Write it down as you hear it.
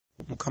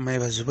Mukama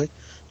yebazibwe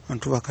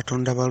abantu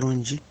bakatonda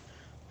balungi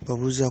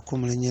babuuzaako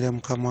omulenyera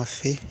Mukama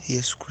waffe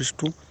Yesu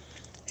Kristo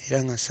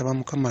era nga nsaba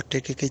Mukama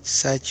ateekeko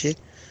ekisa kye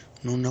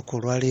n'olunaku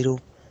olwaleero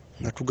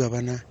nga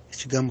tugabana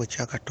ekigambo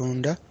kya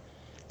Katonda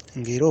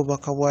ng'era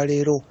obubaka bwa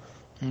leero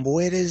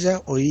mbuweereza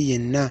oyo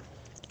yenna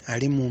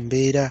ali mu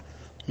mbeera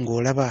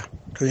ng'olaba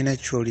tolina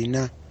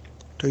ky'olina,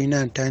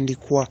 tolina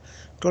ntandikwa,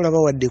 tolaba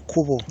wadde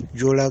ekkubo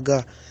gy'olaga,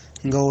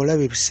 nga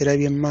olaba ebiseera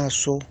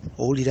by'emmaaso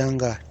owulira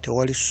nga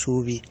tewali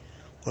ssuubi,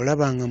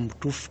 olaba nga mu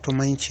butuufu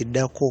tomanyi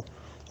kiddako,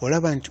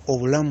 olaba nti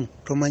obulamu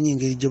tomanyi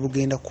engeri gye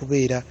bugenda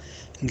kubeera,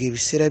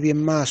 ng'ebiseera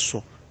by'emmaaso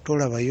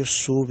tolabayo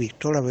ssuubi,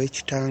 tolabayo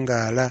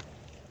kitangaala.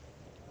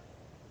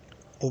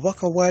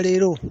 Obubaka bwa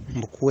leero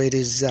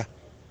mbukuweerezza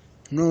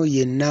n'oyo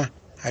yenna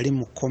ali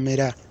mu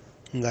kkomera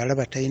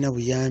ng'alaba talina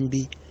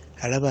buyambi,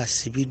 alaba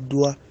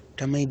asibiddwa,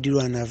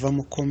 tamanyiddwa anaava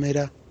mu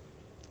kkomera,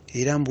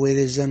 era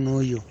mbuweereza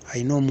n'oyo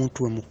alina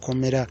omuntu we mu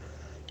kkomera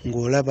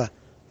ng'olaba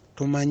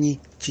tomanyi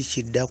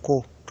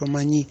kikiddako,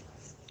 tomanyi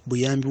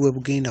buyambi we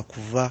bugenda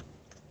kuva.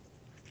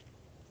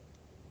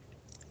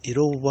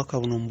 Era obubaka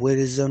buno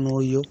mbuweereza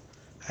n'oyo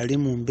ali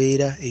mu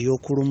mbeera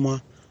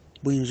ey'okulumwa,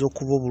 buyinza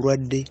okuba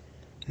obulwadde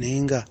naye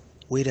nga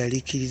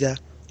weeraliikirira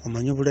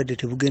omanyi obulwadde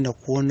tebugenda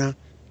kuwona,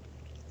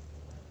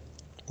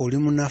 oli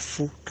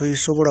munafu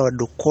toyisobola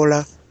wadde okukola,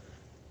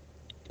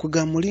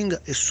 kwegamba oli nga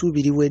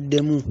essuubi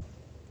liweddemu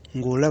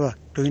ng'olaba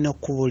tolina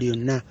kkubo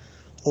lyonna.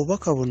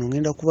 Obubaka buno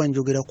ngenda kuba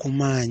njogera ku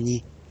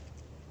maanyi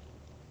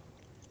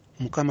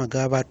Mukama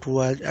g'aba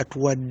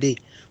atuwadde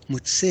mu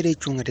kiseera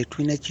ekyo nga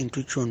tetulina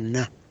kintu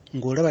kyonna,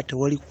 ng'olaba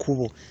tewali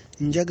kkubo.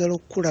 Njagala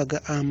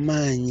okukulaga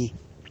amaanyi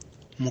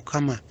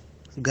Mukama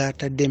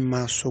g'atadde mu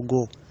maaso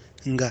go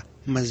nga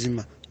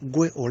mazima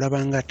gwe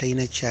olaba nga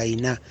atalina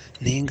ky'alina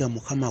naye nga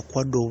Mukama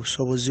akuwadde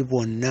obusobozi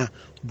bwonna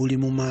buli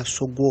mu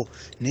maaso go,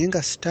 naye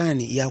nga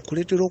Sitaani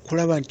yakuleetera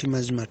okulaba nti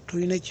mazima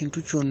tolina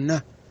kintu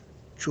kyonna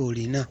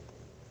ky'olina.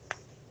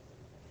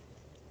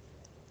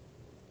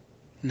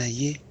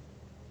 Naye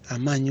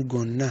amaanyi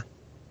gonna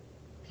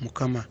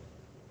Mukama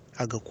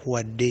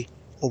agakuwadde,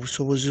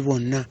 obusobozi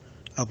bwonna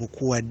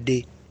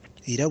abukuwadde,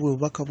 era bwe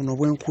bubaka buno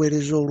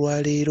bwenkuweereza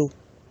olwaleero,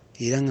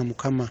 era nga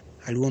Mukama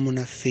ali wamu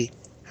naffe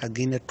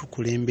agenda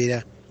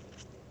tukulembera.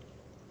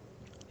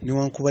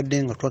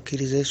 Newankubadde nga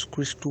twakkiriza Yesu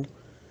Kristo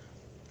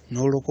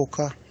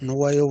n'olokoka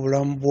n'owaayo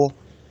obulamu bwo,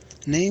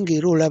 naye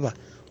ng'era olaba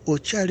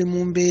okyali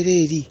mu mbeera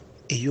eri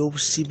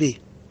ey'obusibe,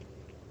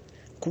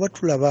 kuba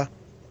tulaba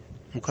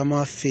Mukama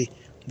waffe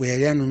bwe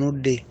yali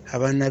anunudde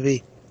abaana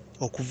be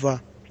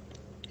okuva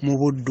mu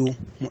buddu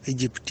mu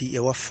Egypti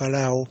ewa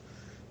Falaawo,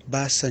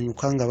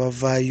 baasanyuka nga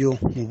bavaayo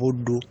mu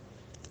buddu,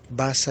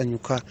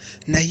 baasanyuka.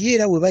 Naye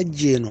era bwe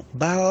bajja eno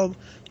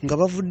nga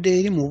bavudde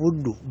eri mu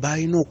buddu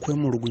baalina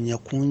okwemulugunya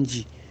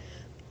kungi,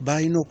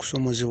 baalina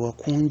okusomozebwa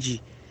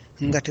kungi,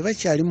 nga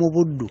tebakyali mu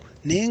buddu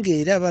naye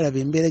ng'era balaba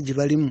embeera gye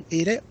balimu,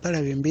 era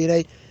balaba embeera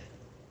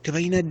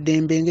tebalina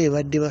ddembe nga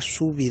ebadde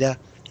basuubira,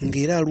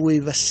 ng'era aliwo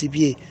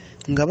ebibasibye,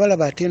 nga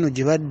balaba ate eno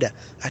gye badda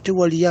ate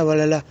waliyo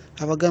abalala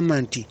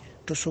abagamba nti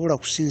tosobola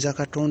kusinza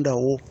Katonda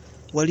wo,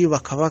 waliyo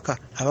bakabaka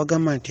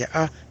abagamba nti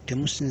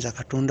temusinza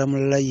Katonda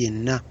mulala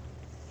yenna.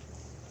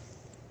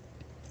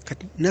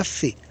 Kati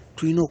naffe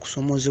tulina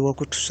okusomozebwa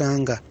kwe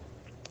tusanga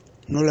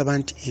n'olaba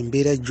nti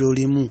embeera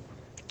gy'olimu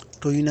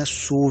tolina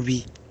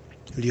ssuubi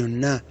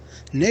lyonna,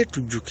 naye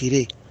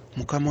tujjukire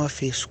Mukama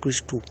waffe Yesu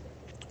Kristo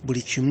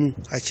buli kimu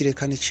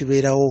akireka ne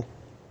kibeerawo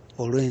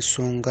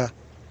olw'ensonga.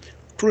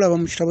 Tulaba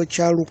mu kitabo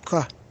kya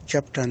Luka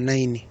chapter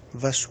 9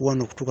 verse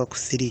 1 okutuuka ku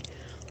 3.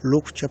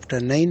 Luke chapter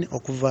 9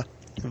 okuva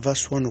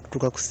verse 1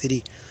 okutuuka ku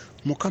 3.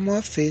 Mukama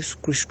waffe Yesu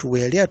Kristo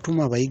bwe yali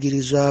atuma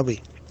abayigirizwa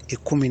be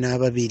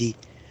 12,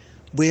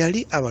 bwe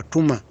yali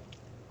abatuma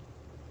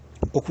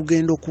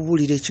okugenda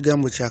okubuulira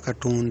ekigambo kya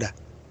Katonda,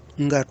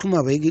 ng'atuma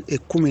abayigirizwa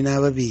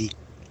 12,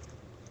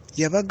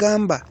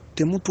 yabagamba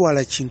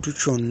temutwala kintu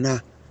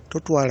kyonna,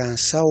 totwala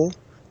nsawo,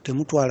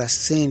 temutwala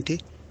ssente,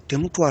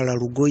 temutwala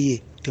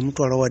lugoye,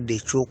 temutwala wadde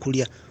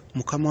ekyokulya.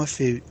 Mukama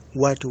waffe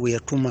bw'atyo bwe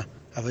yatuma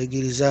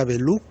abayigirizwa be.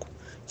 Luke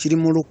kiri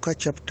mu Luka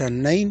chapter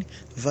 9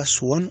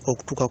 verse 1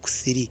 okutuuka ku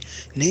 3.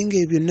 Naye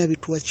ng'ebyo byonna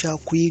bituwa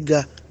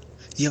kyakuyiga.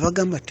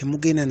 Yabagamba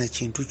temugenda na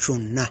kintu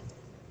kyonna,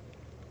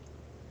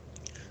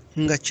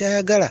 nga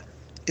kyayagala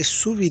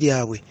essuubi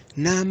lyabwe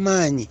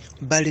n'amaanyi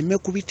baleme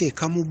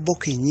kubiteeka mu bo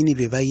kennyini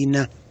bye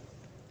balina,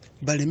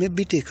 baleme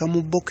biteeka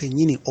mu bo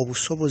kennyini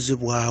obusobozi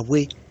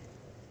bwabwe,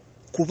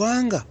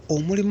 kubanga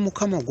omulimu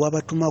Mukama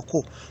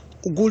gw'abatumako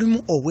gulimu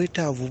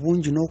obwetaavu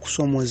bungi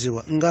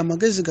n'okusomozebwa,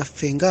 ng'amagezi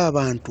gaffe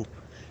ng'abantu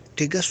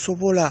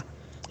tegasobola,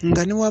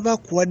 nga ne waba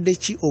akuwadde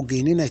ki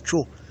ogende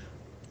nakyo,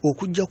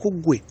 okuggyako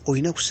ggwe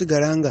olina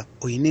kusigala nga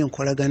olina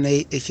enkolagana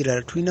ye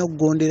ekirala. Tulina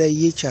kugondera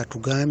ye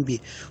kyatugambye,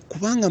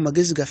 kubanga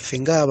amagezi gaffe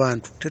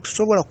ng'abantu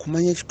tetusobola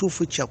kumanya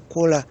ekituufu kya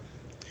kukola.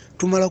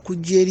 Tumala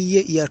kujja eri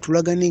ye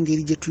yatulaga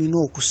n'engeri gye tulina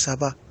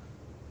okusaba.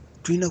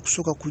 Tulina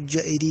kusooka kujja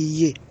eri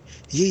ye,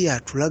 ye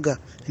yatulaga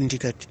nti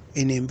kati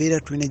eno embeera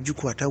tulina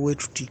gikwata bwe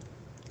tuti,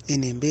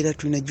 eno embeera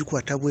tulina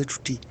gikwata bwe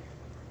tuti.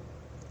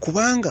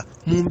 kubanga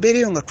mu mbeera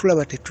eyo nga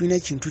tulaba tetulina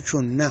kintu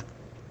kyonna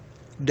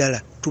ddala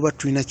tuba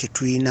tulina kye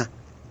tulina.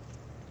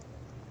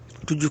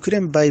 Tujjukire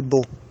mu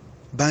Bayibuli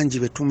bangi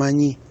be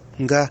tumanyi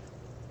nga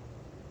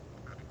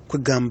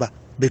kwegamba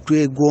be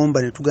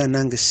twegomba ne tugamba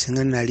nange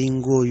singa nali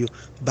ng'oyo,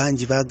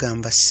 bangi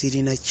bagamba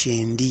sirina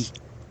kyendi.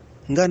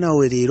 Nga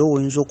naawe leero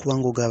oyinza okuba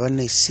ng'ogamba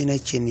naye sirina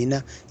kye nina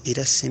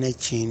era sirina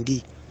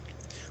kyendi.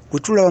 Bwe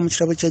tulaba mu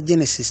kitabo kya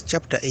Genesis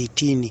chapter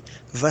 18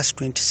 verse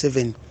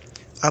 27,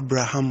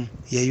 Abraham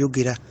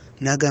yayogera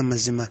n'agamba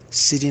mazima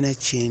sirina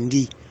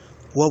kyendi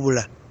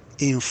wabula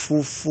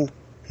enfuufu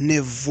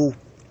n'evvu.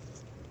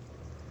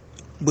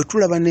 Bwe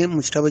tulaba ne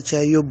mu kitabo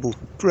kya Yobu,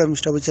 tulaba mu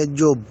kitabo kya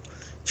Job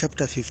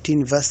chapter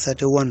 15 verse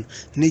 31,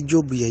 ne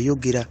Job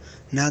yayogera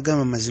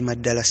n'agamba mazima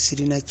ddala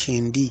sirina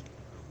kyendi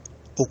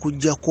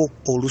okuggyako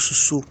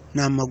olususu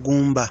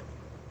n'amagumba,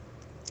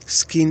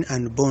 skin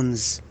and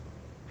bones.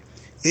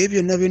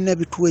 Ebyo byonna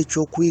bituwa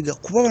ekyokuyiga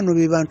kuba bano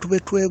be bantu be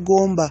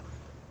twegomba.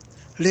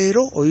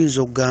 Leero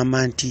oyinza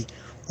okugamba nti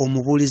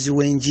omubuulizi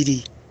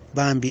w'enjiri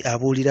bambi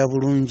abuulira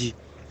bulungi,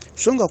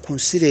 so nga ku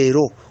nsi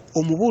leero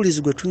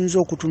omubuulizi gwe tuyinza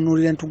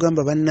okutunuulira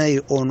ntugamba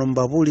bannaye ono mu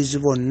babuulizi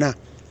bonna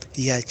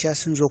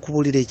yakyasinza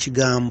okubuulira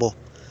ekigambo.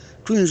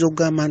 Tuyinza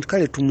okugamba nti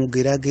kale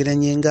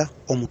tumugeraageranye nga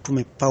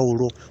omutume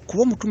Pawulo,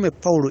 kuba omutume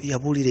Pawulo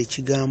yabuulira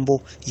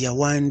ekigambo,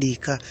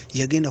 yawandiika,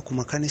 yagenda ku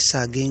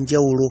makanisa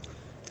ag'enjawulo.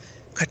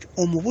 Kati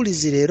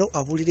omubuulizi leero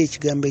abuulira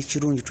ekigambo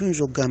ekirungi,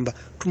 tuyinza okugamba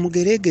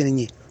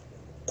tumugereegeranye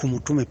ku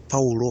mutume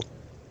Pawulo.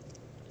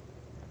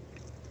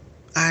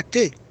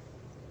 Ate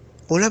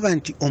olaba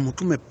nti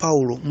omutume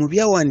Pawulo mu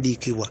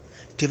byawandiikibwa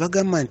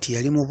tebagamba nti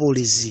yali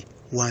mubuulizi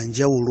wa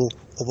njawulo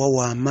oba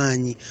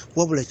w'amaanyi,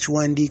 wabula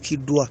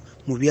kiwandiikiddwa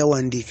mu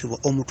byawandiikibwa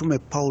omutume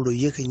Pawulo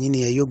ye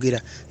kennyini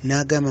yayogera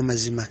n'agamba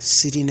mazima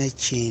sirina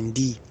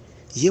kyendi.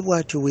 Ye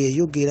bw'atyo bwe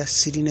yayogera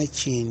sirina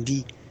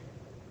kyendi.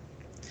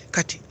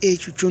 Kati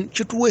ekyo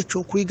kituwa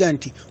ekyokuyiga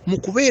nti mu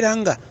kubeera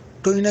nga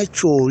tolina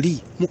ky'oli,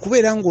 mu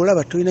kubeera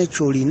ng'olaba tolina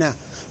ky'olina,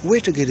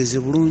 weetegereze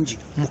bulungi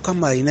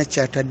Mukama alina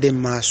ky'atadde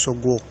mu maaso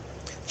go,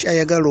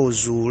 ky'ayagala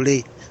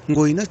ozuule,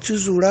 ng'olina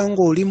kizuula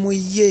ng'oli mu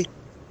ye,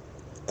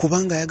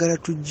 kubanga ayagala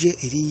tujje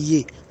eri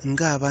ye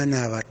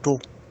ng'abaana abato.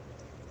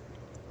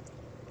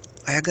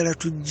 Ayagala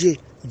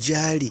tujje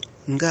gy'ali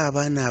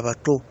ng'abaana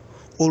abato,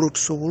 olwo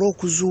tusobole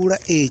okuzuula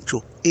ekyo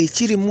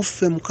ekiri mu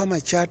ffe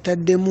Mukama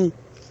ky'ataddemu,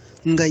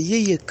 nga ye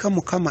yekka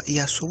Mukama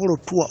yasobola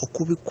otuwa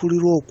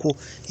okubikkulirwa okwo,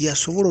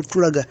 yasobola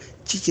otulaga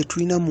ki kye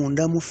tulina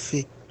munda mu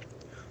ffe.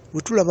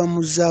 Bwe tulaba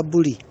mu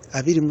Zaabuli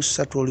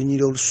 23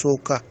 olunyiri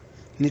olusooka,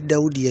 ne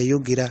Dawudi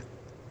yayogera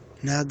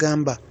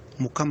n'agamba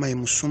Mukama ye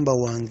musumba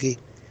wange,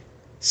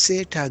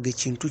 seetaaga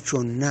ekintu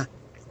kyonna.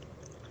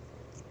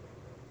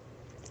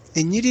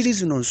 Ennyiriri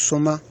zino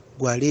nsoma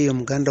gwali eyo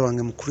muganda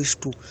wange mu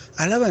Kristo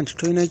alaba nti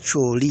tolina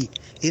ky'oli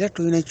era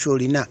tolina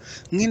ky'olina.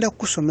 Ngenda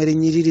kukusomera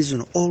ennyiriri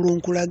zino olwo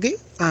nkulage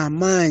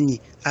amaanyi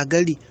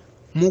agali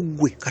mu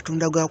ggwe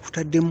Katonda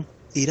g'akutaddemu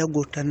era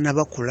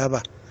g'otannaba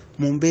kulaba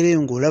mu mbeera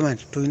eyo ng'olaba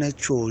nti tolina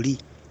ky'oli.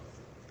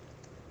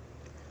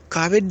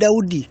 Kaabe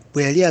Dawudi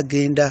bwe yali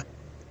agenda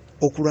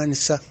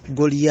okulwanisa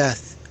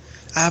Goliath,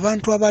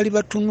 abantu abaali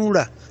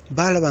batunula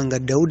baalaba nga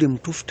Dawudi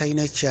mutuufu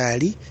talina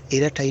kyali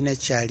era talina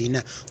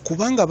kyalina,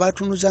 kubanga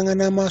baatunuzanga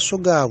n'amaaso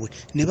gaabwe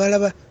ne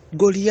balaba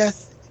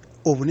Goliath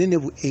obunene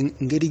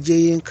engeri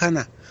gye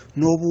yenkana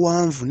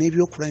n'obuwanvu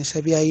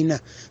n'ebyokulwanyisa by'alina,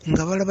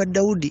 nga balaba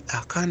Dawudi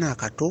akaana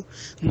akato,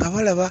 nga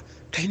balaba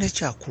talina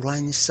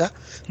kyakulwanyisa,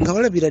 nga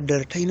balabira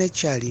ddala talina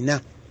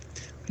kyalina.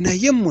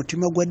 Naye mu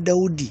mutima gwa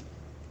Dawudi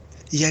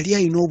yali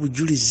alina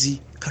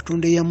obujulizi.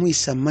 Katonda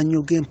yamuyisa mu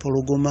mannyo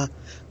g'empologoma,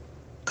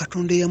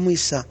 Katonda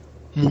yamuyisa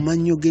mu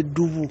mannyo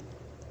g'eddubu.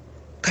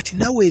 Kati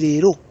nawe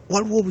leero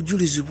waliwo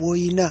obujulizi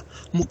bw'oyina.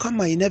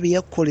 Mukama alina bye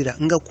yakkolera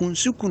nga ku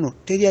nsi kuno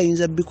teri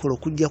ayinza bikola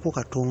okuggyako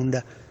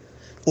Katonda.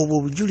 Obwo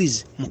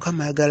obujulizi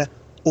Mukama ayagala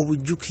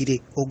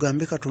obujjukire,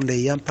 ogambe Katonda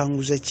ye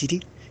yampanguza kiri,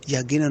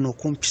 yagenda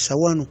n'okumpisa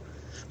wano.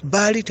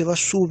 Baali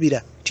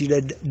tebasuubira nti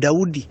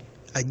Dawudi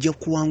ajja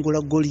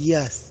kuwangula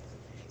Goliath,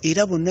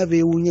 era bonna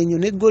beewuunya nnyo.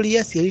 Ne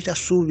Goliath yali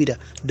tasuubira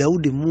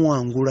Dawudi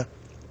muwangula.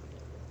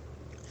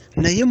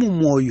 Naye mu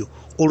mwoyo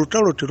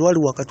olutalo terwali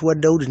wakati wa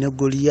Dawudi ne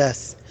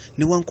Goliath,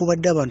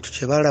 newankubadde abantu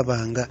kye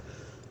balabanga.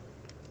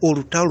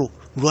 Olutalo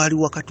lwali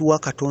wakati wa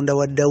Katonda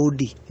wa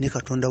Dawudi ne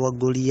Katonda wa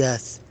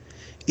Goliath.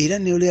 Era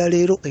ne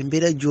leero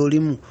embeera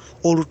gy'olimu,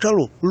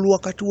 olutalo luli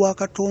wakati wa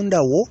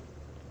Katonda wo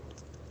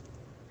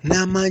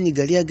n'amaanyi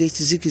gali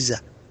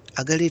ag'ekizikiza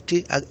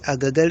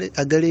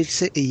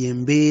agaleese eyo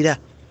embeera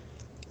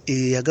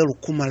eyagala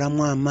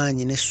okukumalamu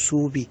amaanyi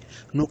n'essuubi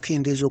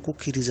n'okendeeza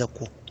okukkiriza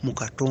kwo mu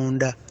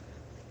Katonda.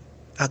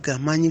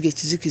 Amaanyi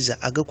g'ekizikiza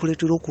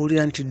agakuleetera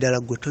okuwulira nti ddala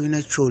gwe tolina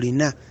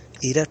ky'olina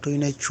era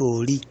tolina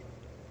ky'oli.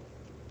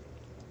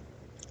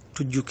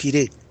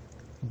 Tujjukire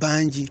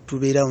bangi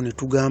tubeerawo ne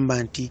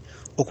tugamba nti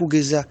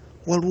okugeza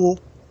waliwo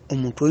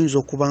omuntu oyinza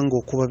okuba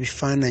ng'okuba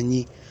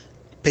bifaananyi,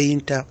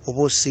 peyinta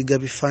oba osiiga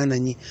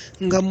bifaananyi,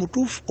 nga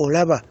mutuufu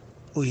olaba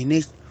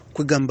oyina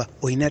kwegamba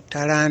olina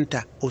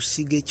talanta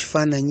osiga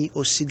ekifaananyi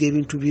osiga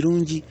ebintu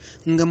birungi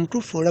nga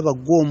mutuufu olaba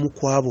gw'omu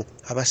ku abo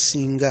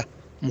abasinga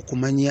mu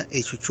kumanya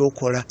ekyo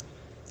ky'okola.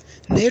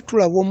 Naye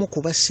tulaba omu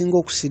ku basinga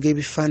okusiga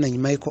ebifaananyi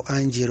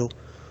Michelangelo.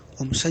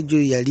 Omusajja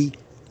oyo yali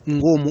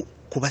ng'omu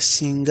ku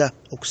basinga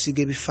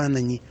okusiga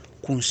ebifaananyi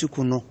ku nsi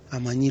kuno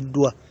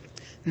amanyiddwa.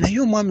 Naye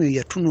omwami oyo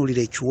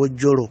yatunuulira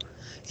ekiwojjolo,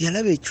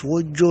 yalaba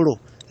ekiwojjolo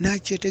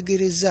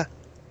n'akyetegereza.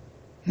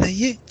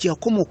 Naye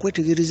gy'akoma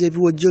okwetegereza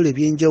ebiwojjolo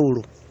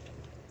eby'enjawulo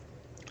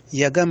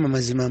yagamba,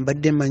 mazima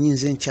mbadde mmanyi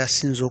nze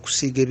nkyasinza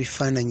okusiiga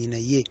ebifaananyi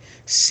naye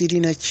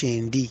sirina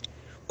kyendi.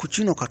 Ku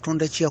kino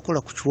Katonda kye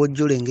yakola ku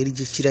kiwojjolo engeri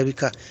gye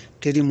kirabika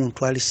teri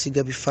muntu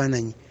alisiiga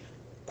bifaananyi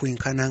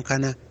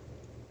kwenkanankana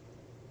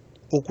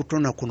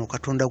okutona kuno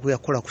Katonda gwe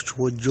yakola ku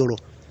kiwojjolo.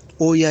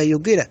 Oyo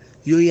ayogera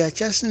y'oyo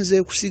akyasinze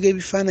okusiiga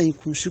ebifaananyi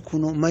ku nsi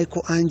kuno,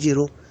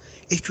 Michelangelo.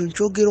 Ekyo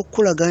nkyogera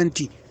okukulaga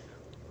nti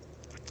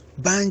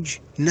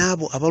bangi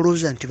n'abo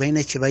abalowooza nti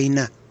balina kye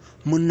balina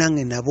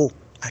munnange nabo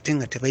ate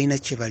nga tebalina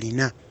kye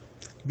balina.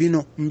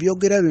 Bino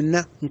mbyogera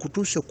byonna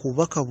nkutuuse ku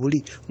bubaka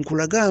buli,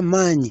 nkulaga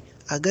amaanyi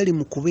agali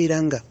mu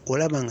kubeera nga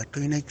olaba nga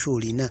tolina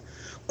ky'olina,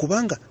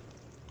 kubanga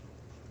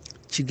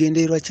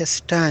kigendererwa kya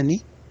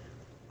sitaani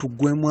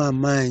tuggwemu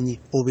amaanyi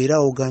obeera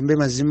ogambe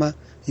mazima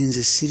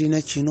nze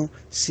sirina kino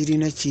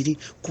sirina kiri,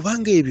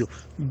 kubanga ebyo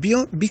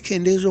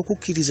bikendeeza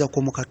okukkiriza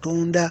kwo mu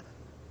Katonda.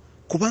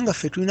 Kubanga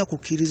ffe tulina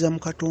kukkiriza mu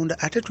Katonda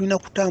ate tulina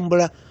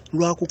kutambula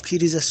lwa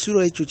kukkiriza, si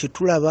lw'ekyo kye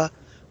tulaba,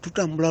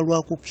 tutambula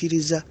lwa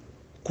kukkiriza.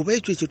 Kuba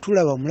ekyo kye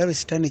tulaba omulabe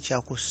sitaani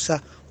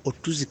kyakosa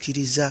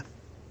otuzikiriza,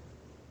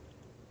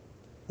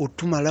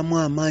 otumalamu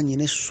amaanyi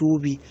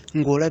n'essuubi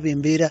ng'olaba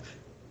embeera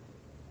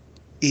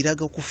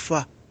eraga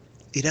kufa,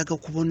 eraga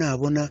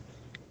kubonaabona.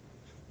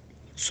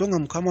 So nga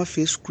Mukama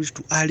waffe Yesu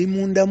Kristo ali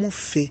munda mu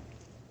ffe,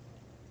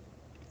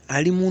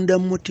 ali munda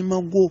mu mutima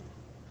gwo.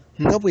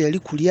 Nga bwe yali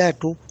ku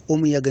lyato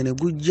omuyaga ne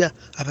gujja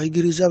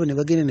abayigiriza abo ne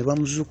bagenda ne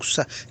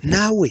bamuzuukusa,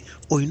 naawe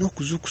olina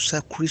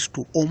okuzuukusa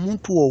Kristo,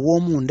 omuntu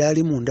ow'omunda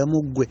ali munda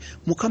mu ggwe.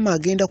 Mukama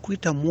agenda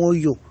kuyita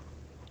Mwoyo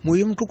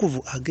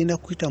Mutukuvu, agenda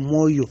kuyita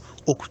Mwoyo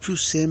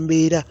okukyusa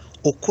embeera,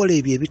 okukola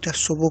ebyo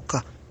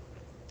ebitasoboka.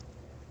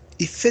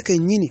 Iffe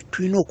kennyini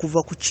tulina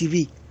okuva ku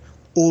kibi,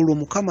 olwo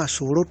Mukama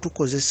asobole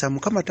otukozesa.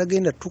 Mukama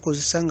tagenda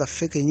tukozesa nga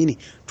ffe kennyini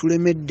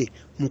tulemedde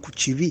mu ku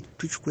kibi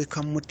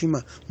tukikweka mu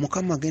mutima.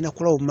 Mukama agenda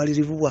kulaba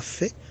obumalirivu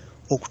bwaffe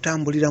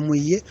okutambulira mu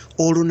ye,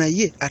 olwo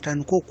naye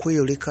atandika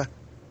okweyoleka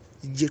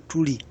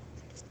jjetuli.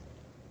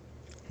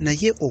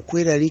 Naye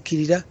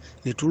okweraliikirira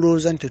ne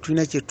tulowooza nti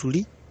tetulina kye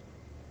tuli,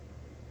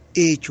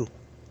 ekyo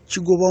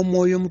kigoba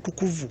Omwoyo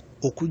Mutukuvu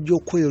okujja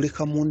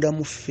okweyoleka munda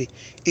mu ffe.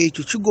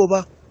 Ekyo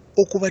kigoba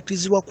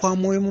okubatizibwa kwa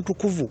Mwoyo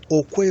Mutukuvu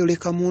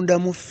okweyoleka munda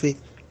mu ffe.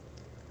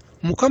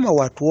 Mukama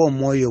watuwa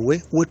omwoyo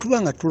we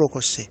tuba nga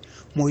tulokose,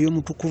 Mwoyo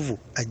Mutukuvu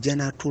ajja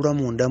n'atuula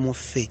munda mu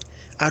ffe.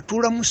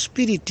 Atuula mu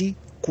sipiriti,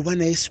 kuba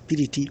naye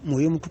sipiriti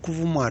Mwoyo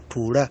Mutukuvu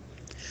mwatuula.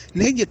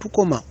 Naye gye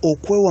tukoma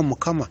okwewa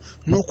Mukama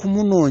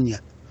n'okumunoonya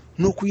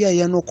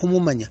n'okuyaaya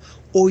n'okumumanya,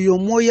 oyo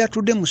omwoyo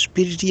atudde mu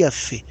sipiriti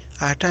yaffe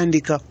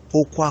atandika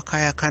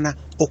okwakayakana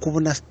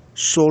okubuna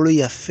soolo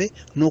yaffe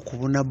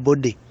n'okubuna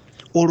bode.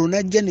 Olwo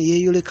najja ne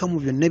yeeyoleka mu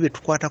byonna bye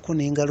tukwatako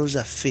n'engalo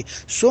zaffe,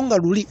 so nga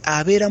luli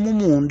abeeramu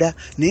munda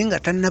naye nga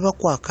tannaba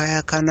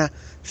kwakayakana,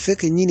 ffe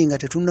kennyini nga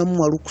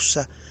tetunnamuwa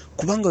lukusa.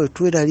 Kubanga bwe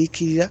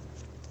tweraliikirira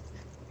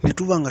ne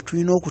tuba nga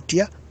tulina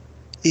okutya,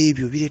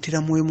 ebyo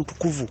bireetera Mwoyo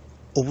Mutukuvu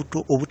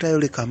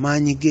obutayoleka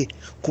maanyi ge,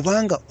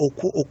 kubanga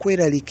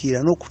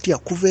okweraliikirira n'okutya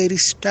kuva eri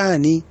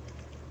sitaani.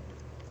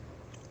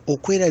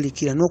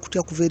 Okweraliikirira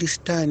n'okutya kuva eri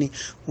sitaani.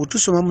 Bwe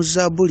tusoma mu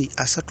Zaabuli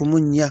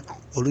 34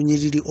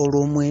 olunyiriri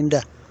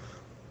olw'omwenda,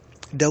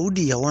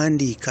 Dawudi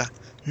yawandiika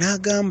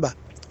n'agamba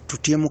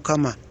tutye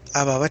Mukama,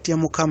 abo abatya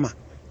Mukama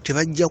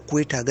tebajja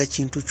kwetaaga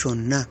kintu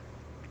kyonna.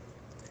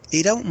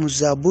 Era mu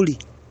Zaabuli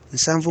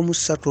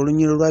 73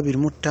 olunyiriri lwa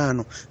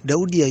 25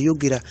 Dawudi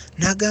yayogera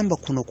n'agamba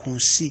kuno ku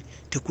nsi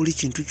tekuli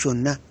kintu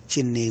kyonna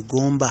kye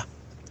neegomba.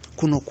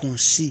 Kuno ku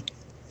nsi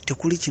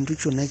tekuli kintu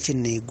kyonna kye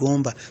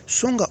neegomba.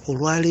 So nga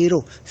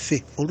olwaleero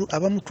ffe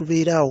abamu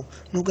tubeeraawo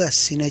noga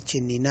sina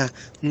kye nnina,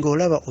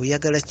 ng'olaba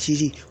oyagala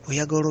kiri,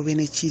 oyagala obe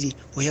ne kiri,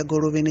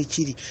 oyagala obe ne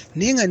kiri,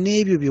 naye nga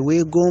n'ebyo bye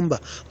weegomba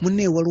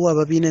munne waliwo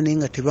ababiina naye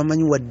nga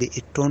tebamanyi wadde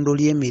ettondo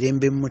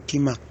ly'emirembe mu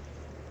mutima.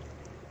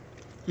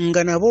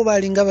 Nga nabo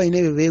baalinga balina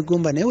ebyo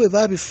beegomba naye bwe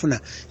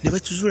baabifuna ne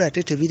bakizuula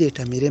ate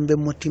tebireeta mirembe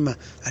mu mutima.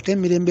 Ate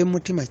emirembe mu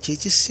mutima kye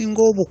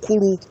kisinga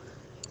obukulu.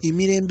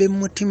 Emirembe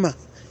mu mutima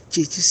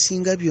kye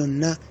kisinga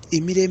byonna.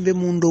 Emirembe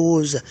mu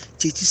ndowooza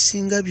kye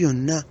kisinga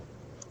byonna,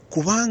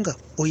 kubanga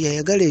oyo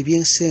ayagala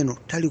eby'ensi eno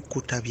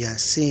talikkuta bya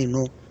nsi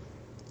eno.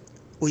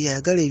 Oyo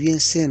ayagala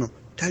eby'ensi eno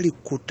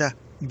talikkuta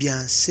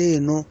bya nsi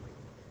eno,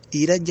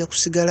 era ajja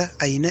kusigala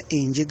ayina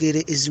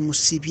enjegere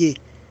ezimusibye,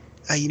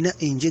 ayina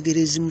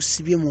enjegere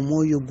ezimusibye mu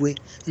mwoyo gwe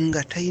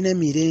nga talina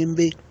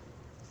mirembe.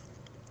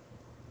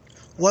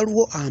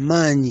 Waliwo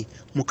amaanyi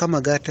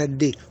Mukama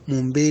g'atadde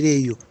mu mbeera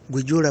eyo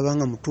gwe gy'olaba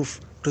nga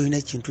mutuufu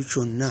tolina kintu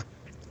kyonna.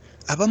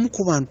 Abamu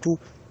ku bantu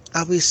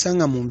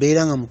abesanga mu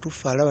mbeera nga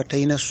mutuufu alaba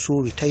talina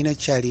ssuubi talina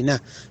kyalina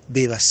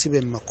be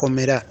basibe mu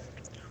makomera.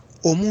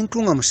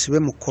 Omuntu nga musibe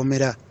mu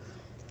kkomera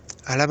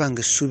alaba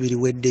nga essuubi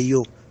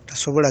liweddeyo,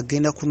 tasobola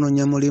genda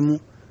kunoonya mulimu,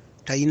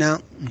 talina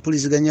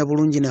mpuliziganya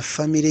bulungi na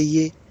famire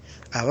ye,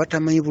 aba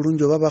tamanyi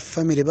bulungi oba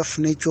bafamire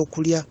bafuna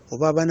ekyokulya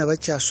oba abaana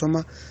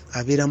bakyasoma,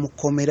 abeera mu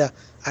kkomera.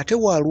 Ate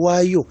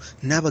waalwayo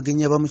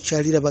n'abagenyi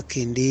abamukyalira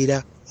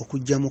bakendeera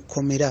okujja mu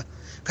kkomera.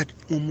 Kati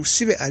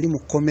omusibe ali mu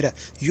kkomera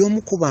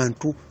y'omu ku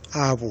bantu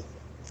abo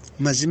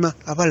mazima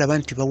abalaba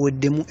nti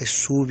baweddemu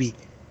essuubi.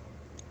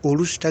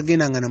 Oluusi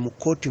tagendanga na mu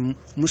kkooti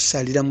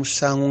musalira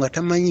musango nga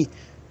tamanyi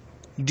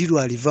ddi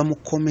lwaliva mu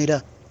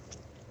kkomera.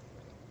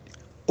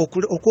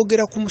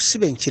 Okwogera ku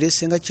musibe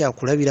nkirese nga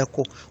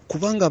kyakulabirako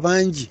kubanga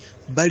bangi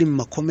bali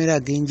mu makomera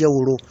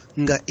ag'enjawulo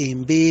nga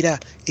embeera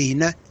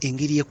erina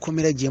engeri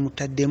y'ekkomera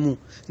gy'emutaddemu,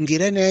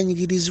 ng'era naye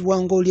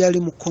anyigirizibwa ng'oli ali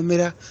mu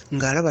kkomera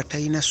ng'alaba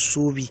talina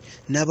ssuubi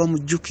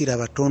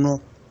n'abamujjukira batono,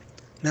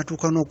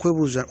 natuuka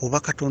n'okwebuuza oba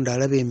Katonda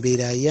alaba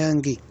embeera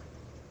yange.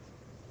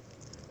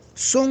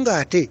 So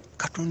ng'ate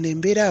Katonda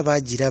embeera aba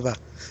agiraba,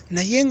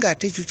 naye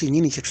ng'ate ekyo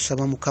kyennyini kye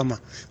tusaba Mukama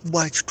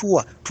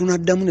bw'akituwa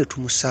tunaddamu ne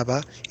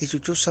tumusaba. Ekyo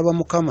ky'osaba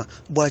Mukama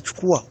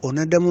bw'akikuwa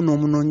onaddamu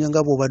n'omunoonya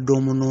nga bw'obadde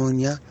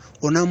omunoonya,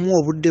 onamuwa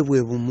obudde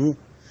bwe bumu.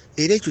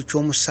 Era ekyo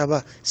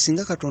ky'omusaba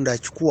singa Katonda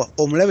akikuwa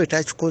omulabe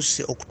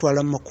taakikozese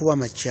okutwala mu makubo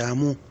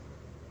amakyamu.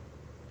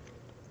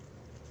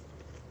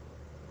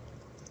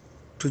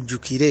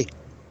 Tujjukire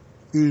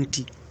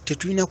nti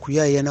tetulina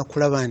kuyaayaana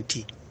kulaba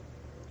nti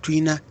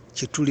tulina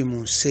kye tuli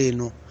mu nsi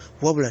eno,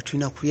 wabula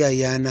tulina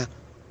kuyaayaana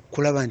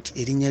kulaba nti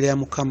erinnya lya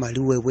Mukama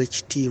liweebwa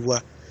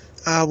ekitiibwa.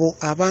 Abo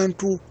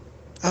abantu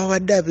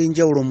ababadde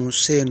ab'enjawulo mu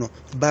nsi eno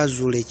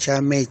baazuula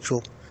ekyama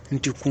ekyo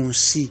nti ku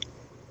nsi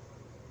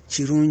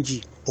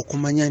kirungi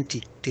okumanya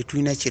nti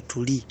tetulina kye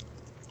tuli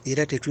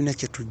era tetulina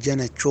kye tujja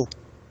nakyo.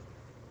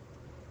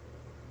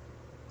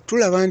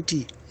 Tulaba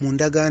nti mu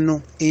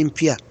ndagaano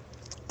empya,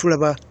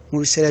 tulaba mu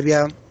biseera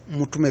bya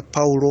mutume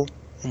Pawulo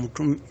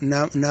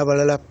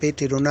n'abalala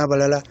Peetero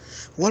n'abalala,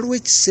 waliwo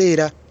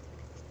ekiseera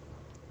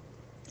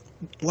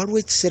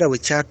bwe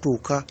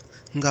kyatuuka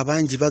nga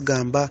bangi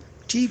bagamba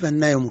ti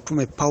bannaye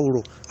omutume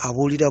Pawulo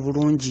abuulira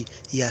bulungi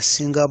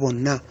yasinga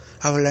bonna.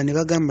 Abalala ne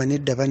bagamba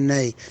nedda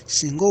bannaye,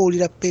 singa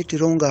owulira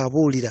Peetero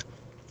ng'abuulira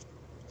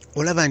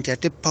olaba nti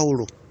ate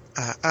Pawulo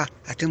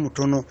ate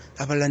mutono.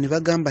 Abalala ne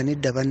bagamba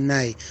nedda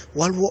bannaye,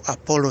 waliwo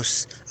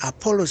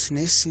Apolosi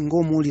naye singa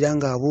omuwulira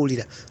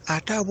ng'abuulira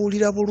ate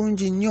abuulira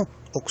bulungi nnyo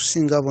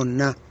okusinga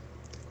bonna.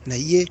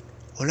 Naye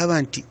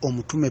olaba nti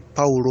omutume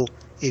Pawulo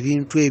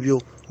ebintu ebyo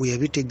bwe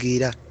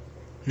yabitegeera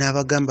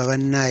n'abagamba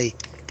bannaye,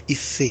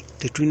 iffe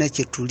tetulina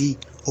kye tuli.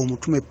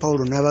 Omutume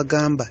Pawulo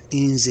n'abagamba,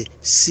 nze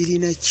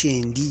sirina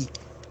kyendi.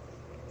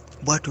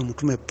 Bw'atyo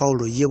omutume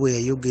Pawulo ye bwe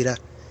yayogera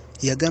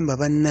yagamba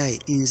bannaye,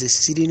 nze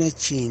sirina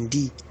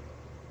kyendi.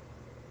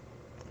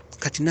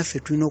 Kati naffe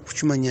tulina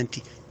okukimanya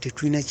nti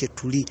tetulina kye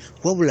tuli,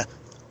 wabula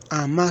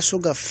amaaso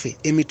gaffe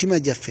emitima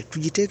gyaffe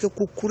tugiteeke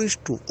ku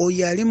Kristo,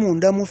 oyo ali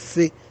munda mu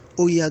ffe,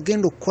 oyo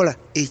agenda okukola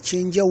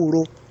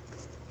ekyenjawulo.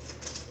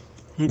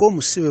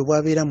 Ng'omusibe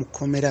bw'abeera mu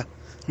kkomera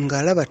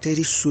ng'alaba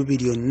teri ssuubi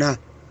lyonna,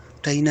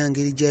 talina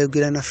ngeri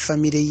gy'ayogera na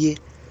famire ye.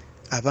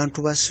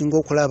 Abantu basinga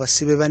okulaba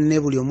abasibe banne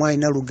buli omu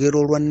alina lugero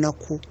olwa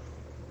nnaku,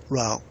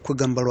 lwa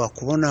kwegamba lwa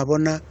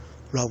kubonaabona,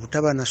 lwa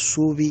butaba na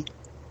ssuubi.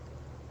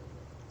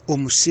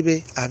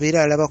 Omusibe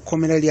abeera alaba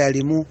kkomera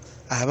lyalimu,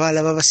 aba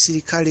alaba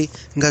abasirikale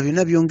nga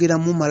byonna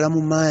byongeramu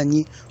malamu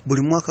maanyi.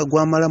 Buli mwaka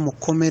gw'amala mu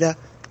kkomera,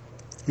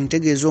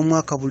 ntegeeza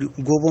omwaka buli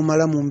gw'oba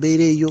omala mu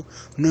mbeera eyo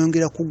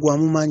noyongera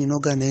kuggwamu maanyi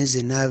noga naye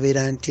nze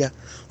n'abeera ntya,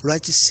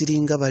 lwaki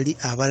siringa bali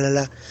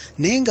abalala?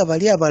 Naye nga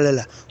bali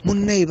abalala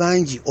munnaye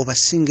bangi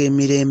obasinga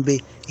emirembe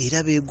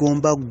era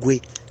beegomba ggwe,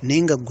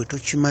 naye nga ggwe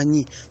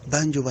tokimanyi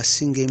bangi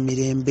obasinga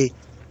emirembe.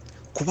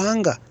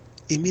 Kubanga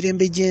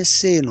emirembe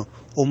gy'ensi eno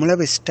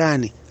omulabe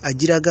sitaani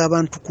agiraga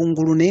abantu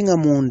kungulu, naye nga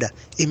munda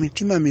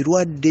emitima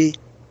mirwadde.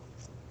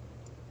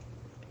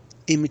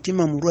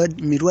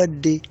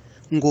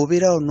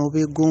 Ng'obeerawo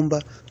n'obeegomba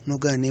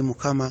nogaa naye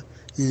Mukama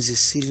nze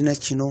sirina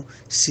kino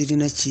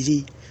sirina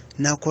kiri,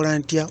 nakola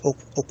ntya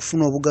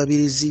okufuna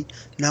obugabirizi,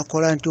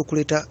 nakola ntya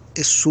okuleeta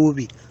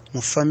essuubi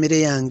mu famire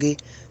yange,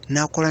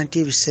 nakola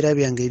ntya ebiseera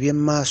byange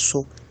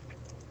eby'emmaaso.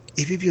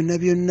 Ebyo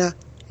byonna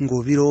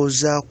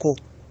ng'obirowoozaako.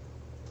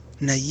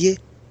 Naye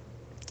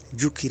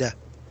jjukira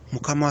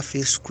Mukama waffe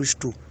Yesu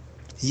Kristo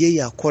ye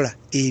yakola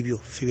ebyo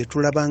ffe bye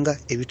tulabanga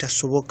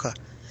ebitasoboka.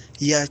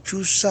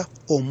 Yakyusa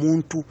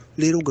omuntu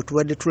leero gwe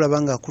tubadde tulaba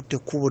ng'akutte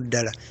ekkubo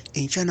ddala,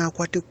 enkya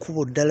n'akwata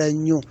ekkubo ddala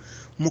nnyo.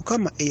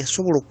 Mukama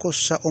eyasobola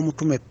okukozesa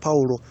omutume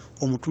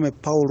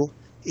Pawulo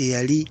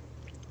eyali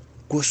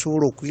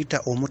gwosobola okuyita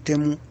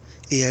omutemu,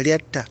 eyali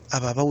atta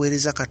abo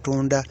abaweereza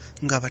Katonda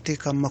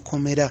ng'abateeka mu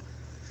makomera,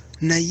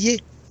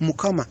 naye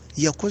Mukama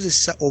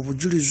yakozesa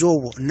obujulizi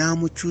obwo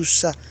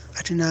n'amukyusa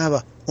ate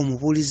n'aba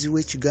omubuulizi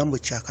w'ekigambo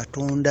kya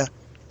Katonda.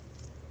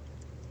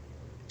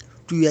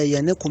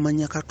 Tuyaayane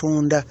kumanya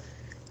Katonda,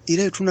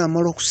 era bwe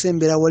tunaamala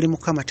okusembera wali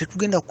Mukama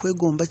tetugenda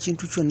kwegomba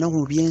kintu kyonna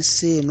mu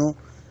by'ensi eno.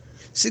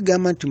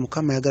 sigamba nti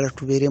Mukama ayagala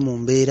tubeere mu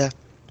mbeera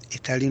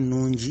etali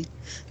nnungi,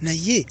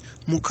 naye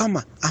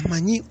Mukama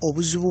amanyi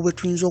obuzibu bwe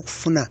tuyinza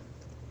okufuna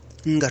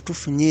nga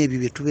tufunye ebyo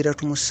bye tubeera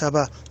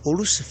tumusaba.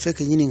 Oluusi ffe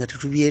kennyini nga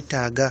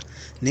tetubyetaaga,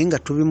 naye nga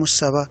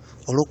tubimusaba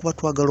olw'okuba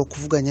twagala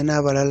okuvuganya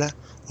n'abalala,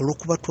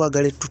 olw'okuba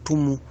twagala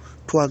ettutumu,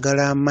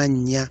 twagala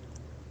amannya,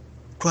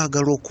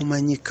 twagala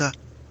okumanyika,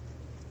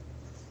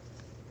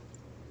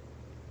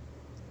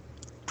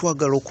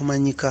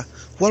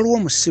 Waliwo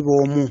omusibe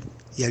omu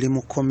yali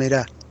mu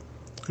kkomera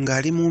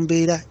ng'ali mu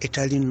mbeera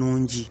etali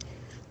nnungi,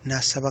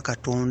 n'asaba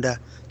Katonda,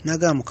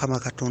 n'agamba Mukama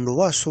Katonda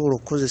oba asobola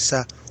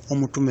okukozesa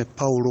omutume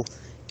Pawulo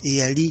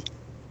eyali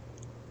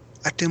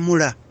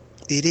atemula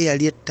era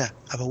eyali etta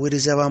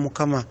abaweereza ba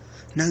Mukama,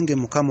 nange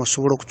Mukama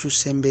osobola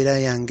okukyusa embeera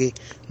yange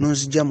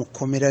n'onzija mu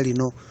kkomera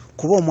lino,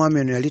 kuba omwami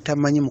ono yali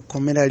tamanyi mu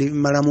kkomera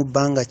limalamu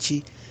bbanga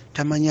ki,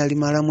 tamanyi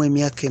alimalamu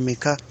emyaka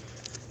emeka.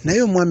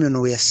 Naye omwami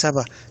ono we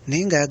yasaba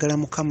naye ng'ayagala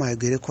Mukama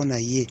ayogereko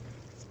naye,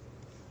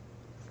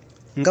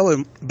 nga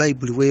bwe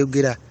Bayibuli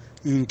weeyogera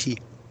nti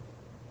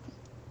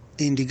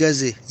endiga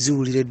ze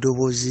ziwulira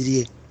eddoboozi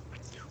lye.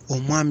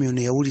 Omwami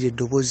ono yawulira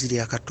eddoboozi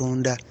lya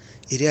Katonda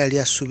era yali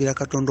asuubira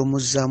Katonda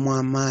omuzzaamu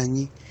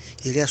amaanyi,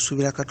 yali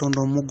asuubira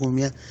Katonda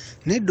omugumya,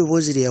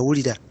 n'eddoboozi lye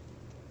yawulira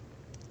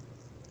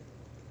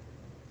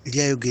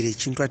lyayogera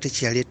ekintu ate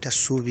kye yali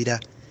etasuubira.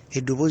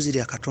 Eddoboozi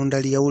lya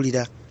Katonda lye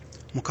yawulira,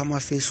 Mukama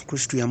waffe Yesu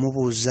Kristo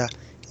yamubuuza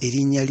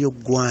erinnya lyo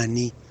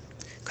gwani.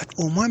 Kati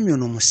omwami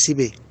ono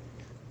musibe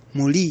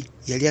muli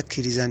yali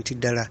akkiriza nti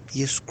ddala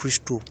Yesu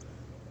Kristo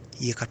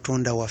ye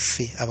Katonda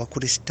waffe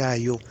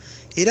abakristaayo,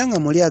 era nga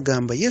muli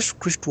agamba Yesu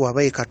Kristo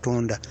aba ye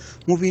Katonda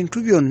mu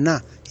bintu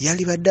byonna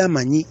yalibadde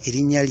amanyi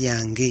erinnya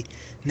lyange,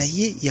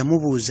 naye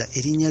yamubuuza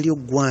erinnya lyo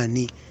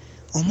gwani.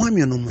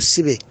 Omwami ono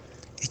musibe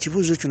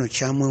ekibuuzo kino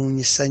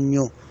kyamwewuunyisa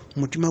nnyo,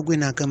 mutima gwe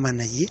n'agamba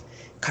naye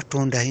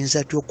Katonda ayinza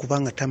atya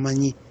okuba nga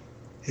tamanyi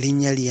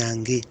linnya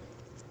lyange?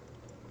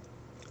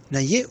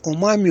 Naye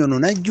omwami ono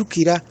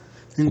n'ajjukira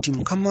nti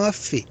Mukama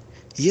waffe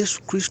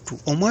Yesu Kristo,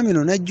 omwami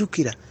ono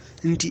n'ajjukira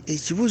nti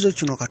ekibuuzo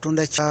kino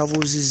Katonda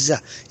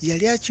kyabuuzizza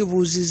yali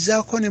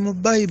akibuuzizzaako ne mu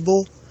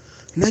Bayibuli.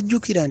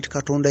 N'ajjukira nti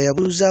Katonda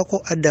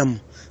yabuuzaako Adamu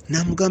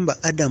n'amugamba,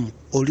 Adamu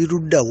oli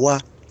ludda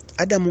wa?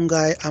 Adamu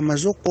nga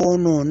amaze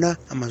okwonoona,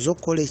 amaze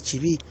okukola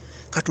ekibi,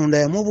 Katonda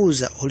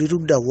yamubuuza oli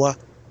ludda wa?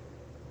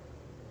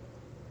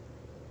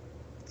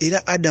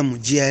 Era Adamu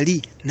gye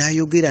yali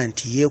n'ayogera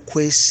nti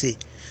yeekwese,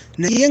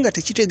 naye nga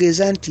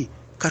tekitegeeza nti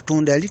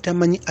Katonda yali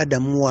tamanyi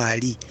Adamu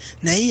waali,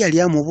 naye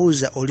yali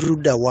amubuuza oli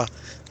ludda wa?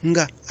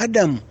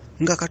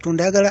 Nga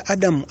Katonda ayagala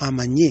Adamu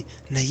amanye,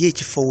 naye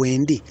ekifo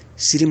wendi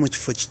siri mu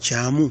kifo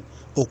kikyamu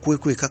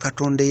okwekweka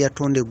Katonda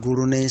eyatonda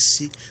eggulu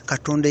n'ensi,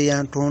 Katonda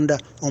eyantonda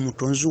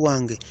omutonzi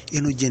wange,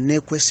 eno gye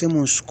neekwese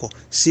mu nsiko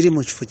siri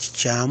mu kifo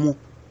kikyamu.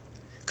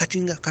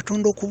 Kati nga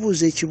Katonda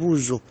okubuuza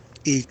ekibuuzo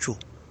ekyo,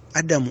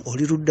 Adamu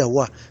oli ludda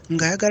wa,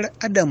 ng'ayagala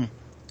Adamu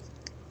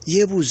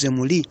yeebuuze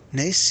muli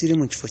naye siri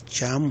mu kifo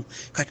kikyamu.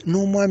 Kati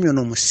n'omwami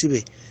ono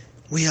musibe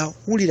we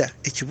yawulira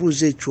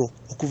ekibuuzo ekyo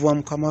okuva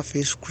Mukama waffe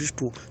Yesu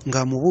Kristo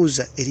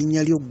ng'amubuuza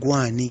erinnya lyo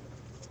gwani,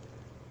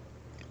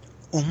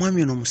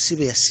 omwami ono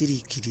musibe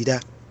yasiriikirira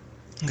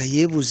nga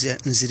yeebuuza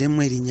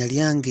nziremu erinnya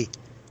lyange,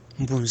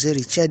 mbu nze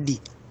Richard?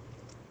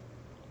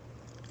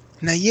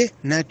 Naye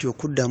n'atya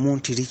okuddamu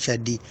nti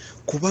Richard,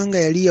 kubanga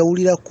yali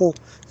yawulirako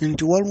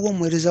nti waliwo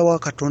omuweereza wa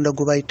Katonda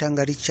gwe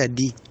bayitanga Richard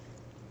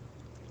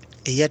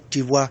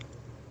eyattibwa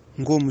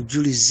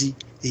ng'omujulizi,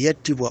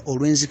 eyattibwa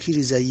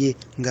olw'enzikiriza ye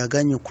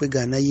ng'aganye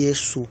okwegaana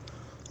Yesu.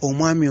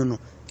 Omwami ono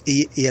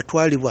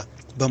eyatwalibwa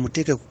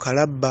bamuteeke ku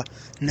kalabba,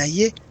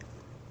 naye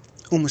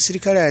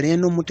omusirikale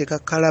yalenda omuteeka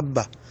ku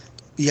kalabba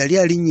yali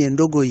alinnya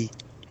endogoyi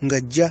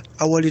ng'ajja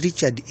awali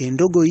Richard,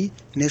 endogoyi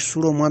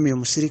n'esula omwami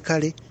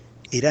omusirikale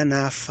era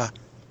n'afa.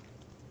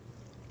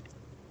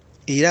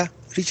 Era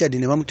Richard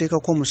ne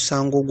bamuteekako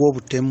omusango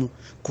ogw'obutemu,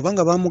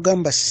 kubanga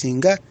bamugamba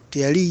singa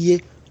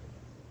teyaliye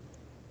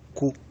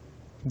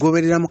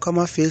kugoberera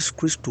Mukama waffe Yesu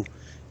Kristo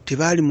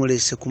tebaali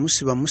muleese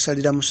kumusiba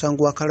musalira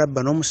musango wa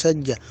kalabba,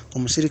 n'omusajja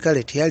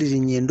omusirikale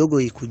teyalirinnya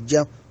endogoyi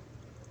kujja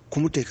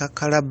kumuteeka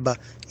kalabba,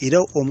 era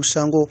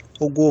omusango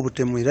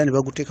ogw'obutemu era ne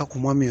baguteeka ku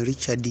mwami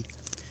Richard.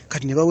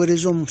 Kati ne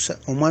baweereza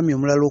omwami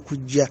omulala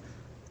okujja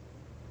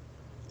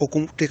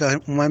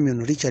okumuteeka omwami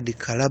ono Richard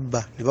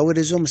kalabba, ne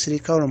baweereza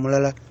omusirikale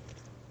omulala,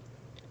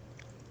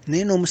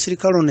 naye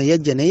n'omusirikale ono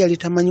yajja naye yali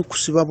tamanyi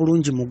kusiba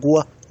bulungi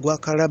muguwa gwa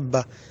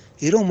kalabba.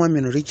 Era omwami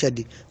ono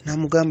Richard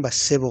n'amugamba,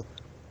 ssebo,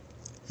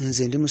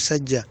 nze ndi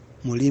musajja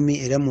mulimi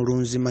era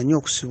mulunzi, manyi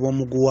okusiba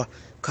omuguwa,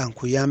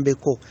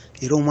 kankuyambeko.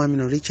 Era omwami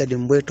ono Richard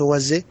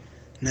mubwetowaze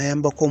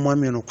n'ayambako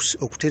omwami ono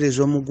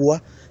okutereeza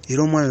omuguwa,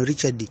 era omwami ono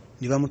Richard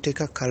ne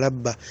bamuteeka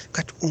kalabba.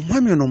 Kati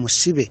omwami ono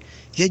musibe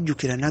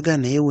yajjukira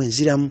n'agamba naye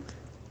wenziramu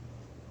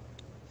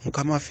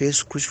Mukama waffe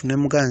Yesu Kristo ne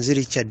mugamba nze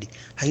Richard,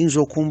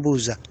 ayinza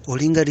okumbuuza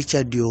olinga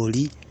Richard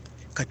oli?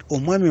 Kati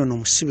omwami ono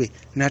musibe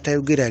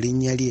n'atayogera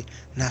linnya lye,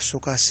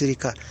 n'asooka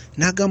asirika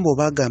n'agamba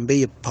oba agambe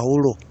ye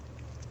Pawulo.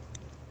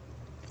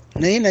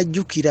 Naye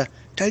n'ajjukira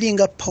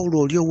talinga Pawulo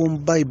oli ow'omu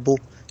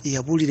Bayibuli,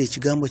 eyabuulira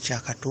ekigambo kya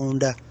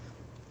Katonda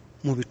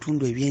mu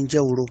bitundu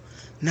ebyenjawulo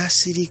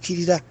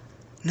n'asiriikirira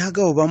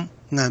n'agaoba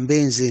ng'ambe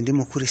nze ndi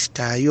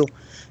mukristaayo,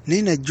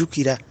 naye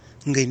najjukira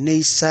nga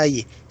enneeyisa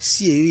ye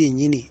si eyo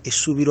yennyini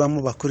esuubirwamu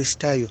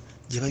bakristaayo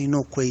gye balina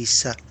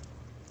okweyisa.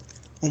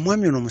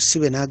 Omwami ono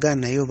musibe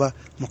n'agaana naye oba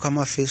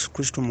Mukama waffe Yesu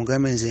Kristo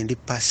mugambe nze ndi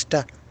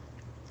pasita,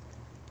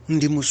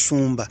 ndi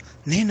musumba,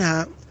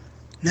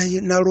 naye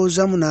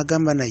n'alowoozamu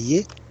n'agamba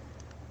naye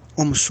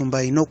omusumba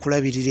alina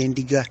okulabirira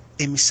endiga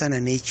emisana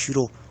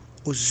n'ekiro,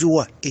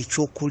 oziwa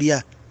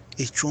ekyokulya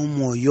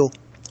eky'omwoyo,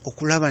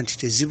 okulaba nti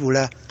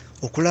tezibula,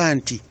 okulaba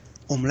nti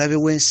omulabe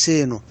w'ensi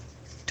eno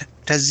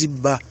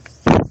tazibba.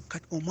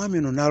 Kati omwami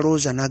ono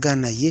n'alowooza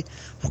n'agaana naye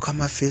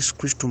Mukama waffe Yesu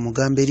Kristo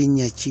mugambe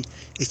erinnya ki?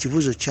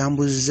 Ekibuuzo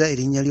kyambuzza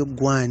erinnya lyo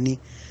gwani?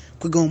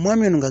 Kwegamba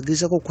omwami ono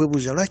ng'agezaako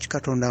okwebuuza lwaki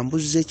Katonda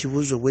ambuzza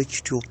ekibuuzo bwe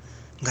kityo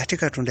ng'ate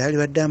Katonda yali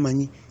badde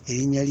amanyi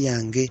erinnya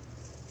lyange.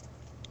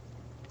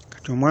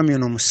 Kati omwami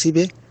ono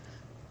musibe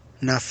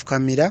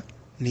n'afukamira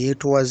ne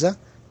yeetowaza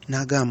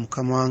n'agamba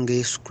Mukama wange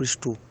Yesu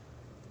Kristo,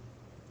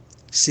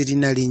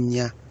 sirina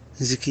linnya,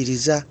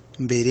 nzikiriza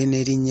mbeere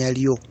n'erinnya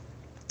lyo,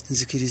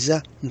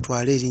 nzikiriza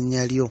ntwale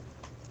erinnya lyo.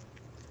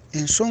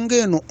 Ensonga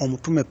eno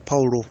omutume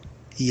Pawulo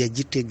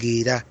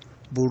yagitegeera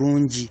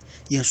bulungi,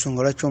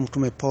 y'ensonga lwaki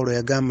omutume Pawulo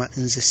yagamba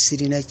nze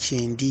sirina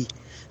kyendi,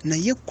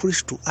 naye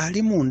Kristo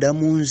ali munda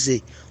mu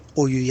nze,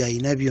 oyo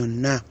y'alina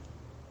byonna,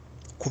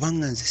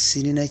 kubanga nze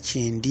sirina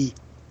kyendi.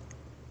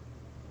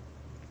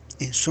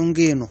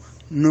 Ensonga eno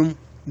no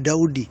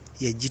Dawudi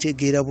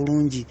yagitegeera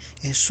bulungi,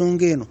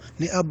 ensonga eno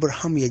ne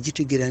Aburahamu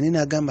yagitegeera naye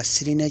n'agamba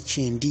sirina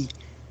kyendi.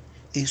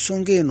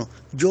 Ensonga eno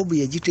Jobu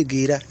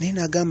yagitegeera naye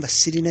n'agamba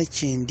sirina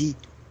kyendi.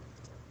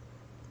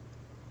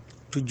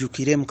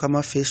 Tujjukire Mukama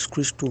waffe Yesu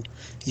Kristo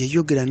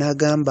yayogera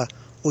n'agamba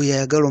oyo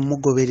ayagala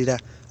omugoberera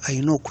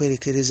alina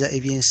okwerekereza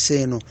eby'ensi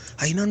eno,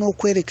 alina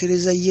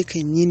n'okwerekereza ye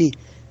kennyini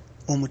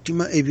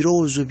omutima,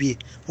 ebirowoozo bye,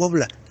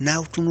 wabula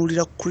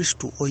n'atunuulira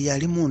Kristo oyo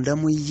ali munda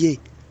mu ye,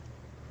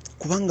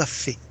 kubanga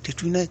ffe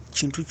tetulina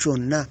kintu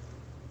kyonna.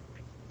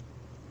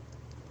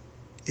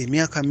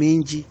 Emyaka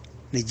mingi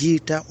ne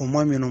giyita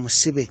omwami ono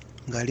musibe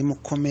ng'ali mu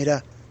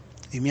kkomera,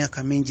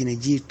 emyaka mingi ne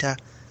giyita,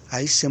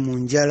 ayise mu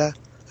njala,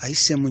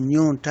 ayise mu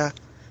nnyonta,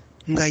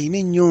 ng'ayina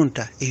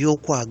ennyonta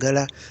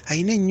ey'okwagala,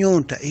 ayina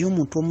ennyonta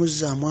ey'omuntu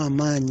omuzzaamu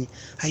amaanyi,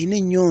 ayina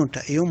ennyonta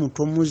ey'omuntu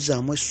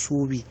omuzzaamu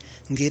essuubi,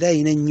 ng'era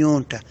ayina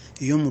ennyonta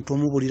ey'omuntu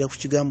omubuulira ku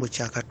kigambo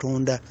kya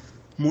Katonda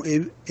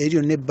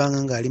eryo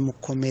n'ebbanga ng'ali mu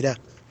kkomera.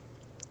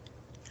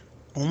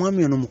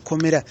 Omwami ono mu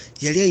kkomera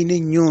yali ayina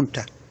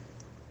ennyonta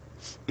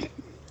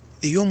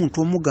ey'omuntu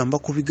omugamba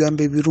ku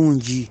bigambo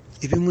ebirungi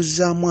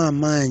ebimuzzaamu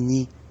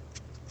amaanyi,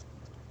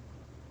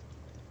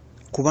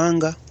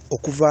 kubanga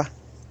okuva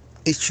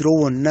ekiro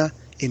wonna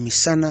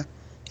emisana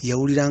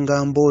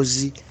yawuliranga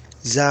mboozi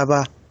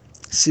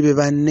z'abasibe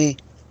banne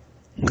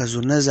nga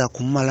zonna za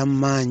kumumalamu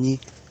maanyi,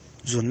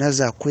 zonna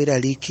za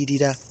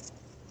kweraliikirira,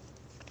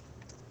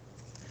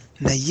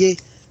 naye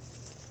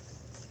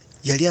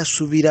yali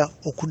asuubira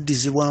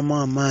okuddizibwamu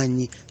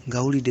amaanyi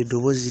ng'awulidde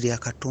eddoboozi lya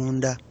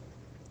Katonda,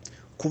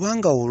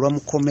 kubanga olwa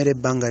mukomera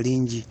ebbanga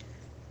lingi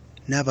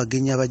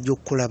n'abagenyi abajja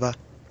okukulaba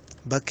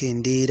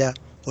bakendeera,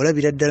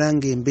 olabira ddala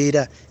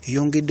ng'embeera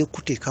eyongedde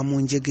kuteeka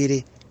mu njegere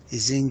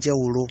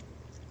ez'enjawulo.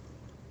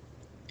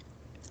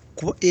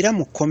 Era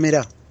mu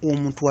kkomera,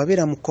 omuntu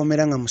wabeera mu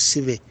kkomera nga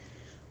musibe,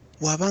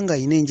 bw'abanga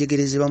alina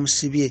enjegere ze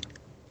bamusibye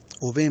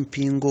oba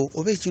empingo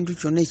oba ekintu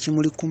kyonna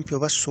ekimuli kumpi,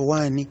 oba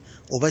sowaani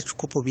oba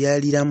kikopo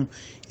byaliramu,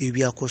 ebyo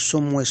byakosa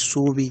omuwa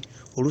essuubi.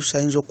 Oluusi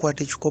ayinza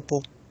okukwata ekikopo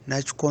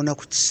n'akikoona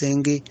ku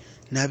kisenge,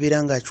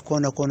 n'abeera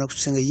ng'akikoonakoona ku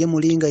kisenge, ye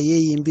mulinga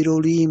yeeyimbira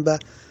oluyimba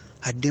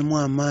addemu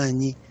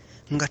amaanyi,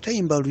 nga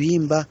tayimba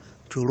luyimba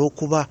nti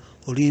olw'okuba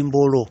oluyimba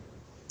olwo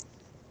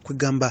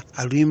kwegamba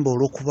aluyimba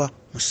olw'okuba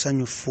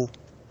musanyufu,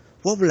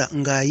 wabula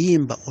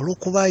ng'ayimba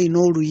olw'okuba alina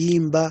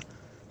oluyimba.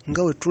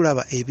 Nga we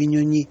tulaba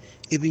ebinyonyi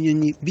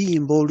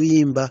biyimba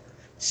oluyimba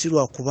si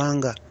lwa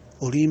kubanga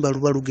oluyimba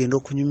luba lugenda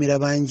okunyumira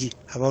bangi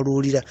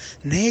abaluwulira,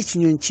 naye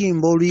ekinyonyi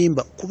kiyimba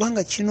oluyimba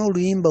kubanga kirina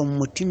oluyimba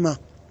mu mutima.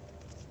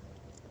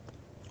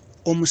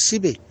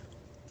 Omusibe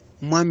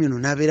omwami ono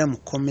n'abeera mu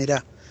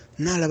kkomera,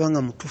 n'alaba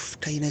nga mutuufu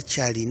talina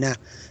kyalina,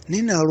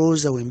 naye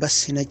n'alowooza wemba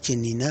sina kye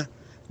nnina,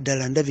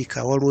 ddala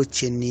ndabika waliwo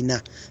kye nnina,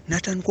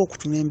 n'atandika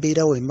okutuma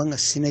embeera wemba nga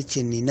sina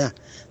kye nnina,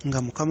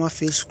 nga Mukama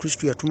waffe Yesu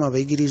Kristo yatuma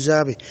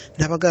abayigiriza be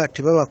n'abagamba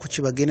tebabaako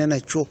kye bagenda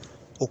nakyo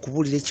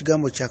okubuulira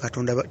ekigambo kya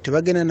Katonda.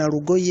 Tebagenda na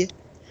lugoye,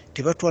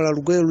 tebatwala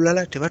lugoye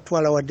lulala,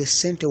 tebatwala wadde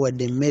ssente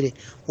wadde emmere,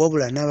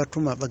 wabula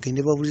n'abatuma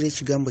bagende babuulira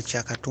ekigambo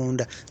kya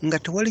Katonda nga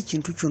tewali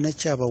kintu kyonna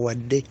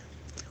kyabawadde.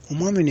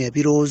 Omwami ono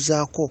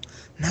yabirowoozaako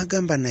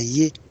n'agamba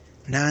naye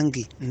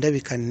nange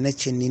ndabika nina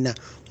kye nnina,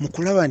 mu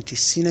kulaba nti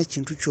sina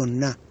kintu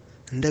kyonna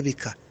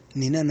ndabika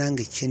nina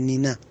nange kye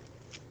nnina.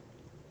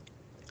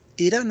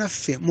 Era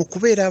naffe mu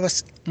kubeera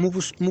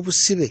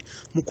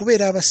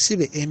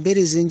abasibe, embeera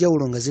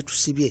ez'enjawulo nga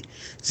zitusibye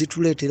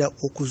zituleetera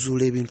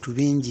okuzuula ebintu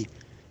bingi,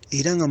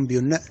 era nga mu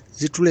byonna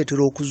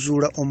zituleetera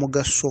okuzuula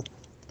omugaso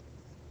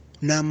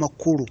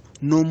n'amakulu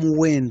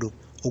n'omuwendo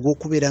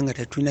ogw'okubeera nga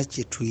tetulina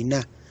kye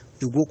tulina,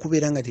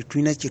 ogw'okubeera nga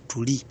tetulina kye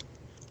tuli.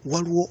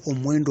 Waliwo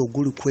omuwendo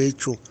oguli ku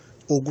ekyo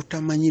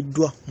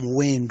ogutamanyiddwa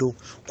muwendo,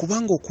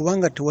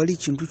 kubanga tewali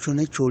kintu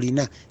kyonna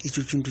ky'olina,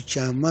 ekyo kintu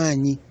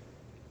ky'amaanyi.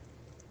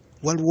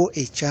 Waliwo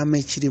ekyama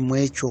ekiri mu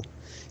ekyo.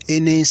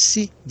 Eno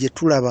ensi gye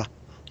tulaba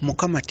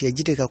Mukama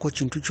teyagiteekako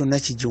kintu kyonna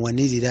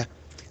kigiwanirira.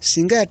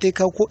 Singa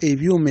yateekako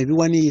ebyuma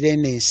ebiwanirira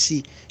eno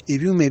ensi,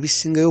 ebyuma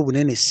ebisingayo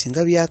obunene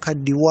singa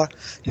byakaddiwa,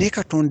 naye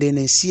Katonda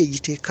eno ensi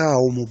yegiteeka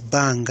awo mu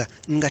bbanga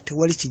nga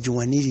tewali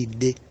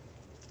kigiwaniridde.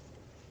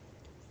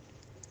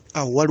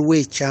 Awo waliwo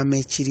ekyama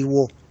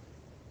ekiriwo.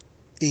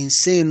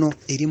 Ensi eno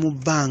eri mu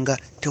bbanga,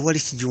 tewali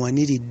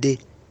kigiwaniridde.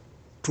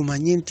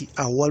 Tumanye nti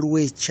awo waliwo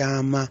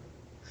ekyama.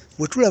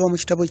 Bwe tulaba mu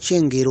kitabo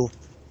ky'Engero,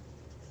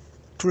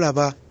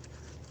 tulaba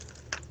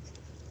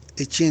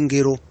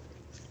eky'Engero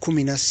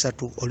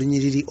 13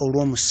 olunyiriri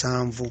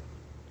olw'omusanvu.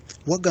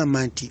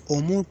 Wagamba nti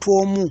omuntu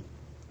omu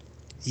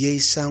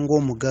yeeyisa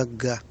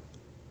ng'omugagga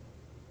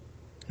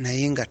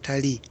naye nga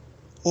tali,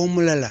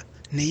 omulala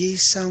ne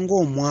yeeyisa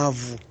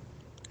ng'omwavu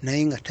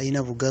naye nga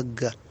talina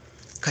bugagga.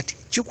 Kati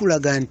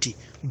kikulaga nti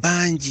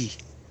bangi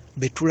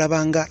be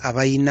tulabanga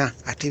abayina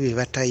ate be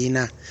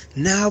batayina,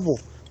 n'abo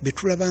be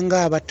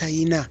tulabanga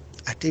abatayina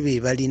ate be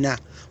balina.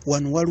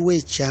 Wano waliwo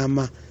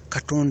ekyama.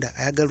 Katonda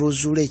ayagala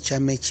ozuula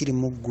ekyama ekiri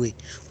mu ggwe,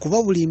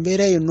 kuba buli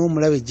mbeera yonna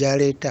omulabe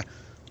gy'aleeta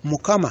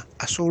Mukama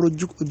asobola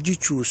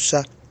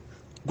ogikyusa.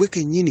 Gwe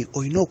kennyini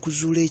olina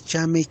okuzuula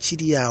ekyama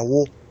ekiri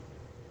awo.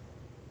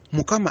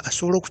 Mukama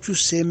asobola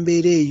okukyusa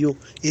embeera eyo,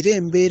 era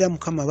embeera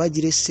Mukama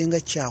bagirese nga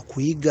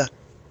kyakuyiga.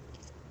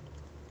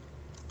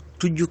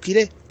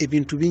 Tujjukire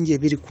ebintu bingi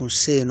ebiri ku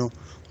nsi eno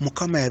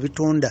Mukama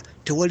yabitonda,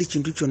 tewali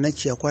kintu kyonna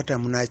kye yakwata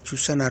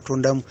n'akyusa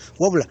n'atondamu,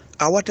 wabula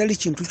awatali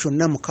kintu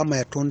kyonna Mukama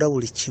yatonda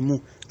buli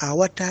kimu.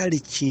 Awatali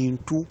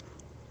kintu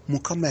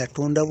Mukama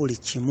yatonda buli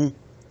kimu.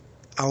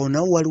 Awo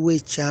nawo waliwo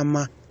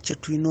ekyama kye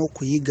tulina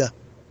okuyiga.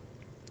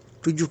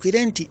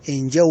 Tujjukire nti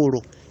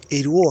enjawulo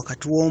eriwo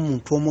wakati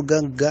w'omuntu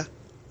omugagga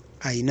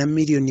ayina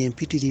miliyoni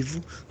empitirivu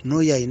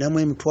n'oyo ayinamu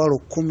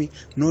emitwalo 10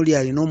 n'oli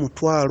alina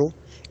omutwalo.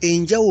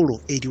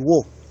 Enjawulo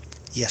eriwo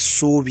ya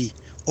ssuubi.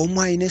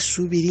 Omu alina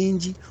essuubi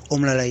lingi,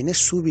 omulala alina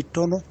essuubi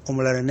ttono,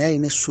 omulala naye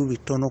alina essuubi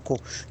ttonoko.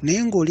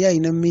 Naye ng'oli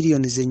alina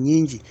miliyoni ze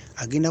nnyingi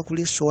agenda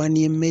kulya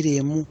essowaani y'emmere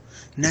emu,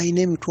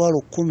 n'alina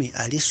emitwalo 10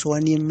 alya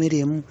essowaani y'emmere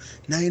emu,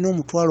 n'alina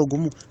omutwalo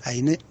gumu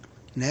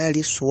naye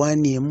alya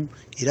essowaani emu,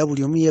 era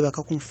buli omu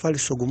yeebaka ku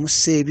mufaliso gumu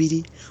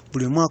 2,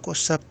 buli omu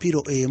akosa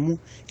piro emu,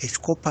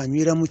 ekikopo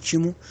anywera mu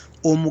kimu.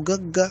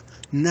 Omugagga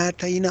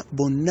n'atayina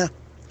bonna,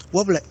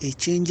 wabula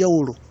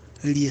ekyenjawulo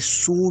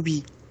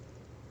ly'essuubi.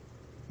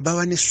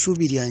 Baba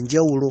n'essuubi lya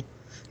njawulo,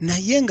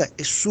 naye nga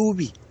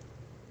essuubi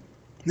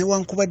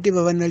newankubadde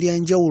baba na lya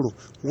njawulo,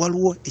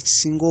 waliwo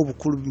ekisinga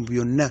obukulu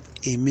byonna,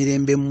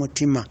 emirembe mu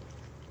mutima.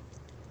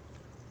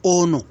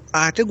 Ono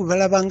ate gwe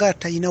balaba nga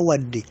atalina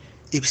wadde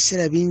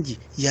ebiseera bingi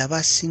yaba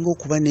asinga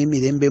okuba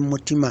n'emirembe mu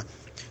mutima.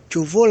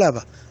 Kyova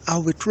olaba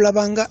awo bwe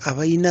tulaba nga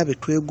abayina be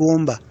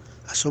twegomba,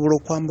 asobola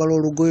okwambala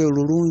olugoye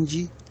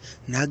olulungi,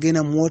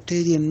 n'agenda mu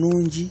woteeri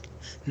ennungi,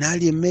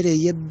 n'alya emmere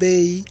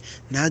ey'ebbeeyi,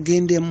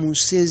 n'agenda mu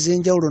nsi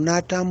ez'enjawulo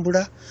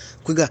n'atambula,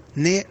 kwega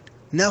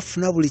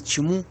n'afuna buli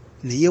kimu,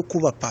 ne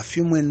yeekuba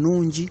pafyumu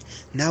ennungi,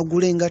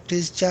 n'agula engatto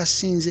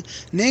ezikyasinze.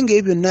 Naye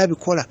ng'ebyo byonna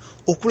abikola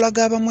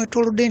okulaga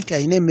abamwetoolodde nti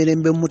alina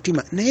emirembe mu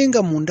mutima, naye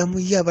nga munda mu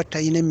ye aba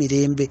talina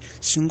mirembe.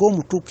 Singa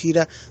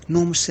omutuukira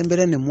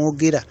n'omusembera ne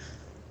mwogera,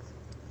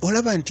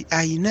 olaba nti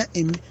alina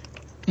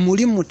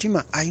muli mu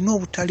mutima alina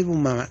obutali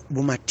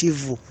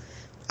bumativu.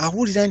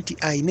 Awulira nti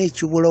alina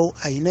ekibulawo,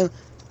 alina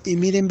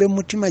emirembe mu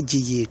mutima gye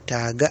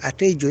yeetaaga,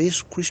 ate egyo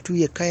Yesu Kristo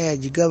yekka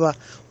yagigaba,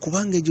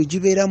 kubanga egyo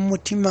gibeera mu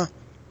mutima.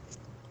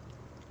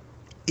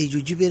 Egyo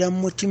gibeera mu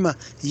mutima,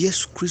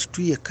 Yesu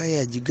Kristo yekka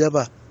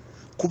yagigaba.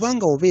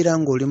 Kubanga obeera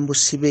ng'oli mu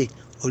busibe,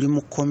 oli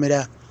mu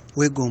kkomera,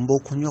 weegomba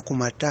okunywa ku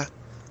mata,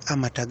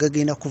 amata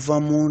gagenda kuva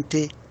mu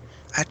nte.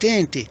 Ate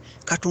ente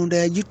Katonda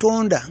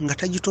yagitonda nga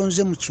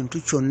tagitonze mu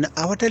kintu kyonna,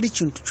 awatali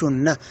kintu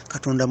kyonna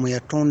Katonda mwe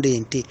yatonda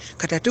ente.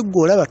 Kati ate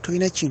gw'olaba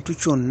tolina kintu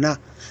kyonna,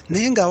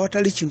 naye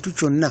ng'awatali kintu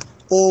kyonna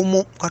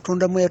omwo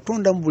Katonda mwe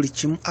yatonda mu buli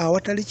kimu.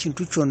 Awatali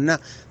kintu kyonna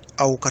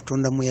awo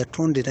Katonda mwe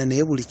yatondera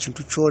naye buli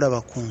kintu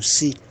ky'olaba ku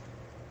nsi.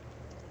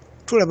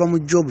 Tulaba mu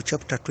Job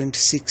chapter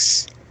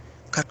 26,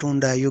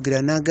 Katonda ayogera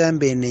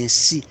n'agamba eno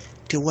ensi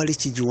tewali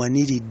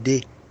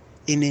kigiwaniridde.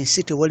 Eno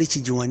ensi tewali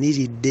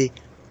kigiwaniridde.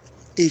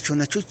 Ekyo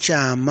nakyo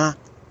kyama.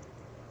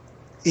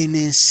 Eno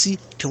ensi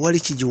tewali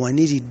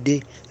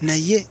kigiwaniridde,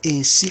 naye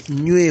ensi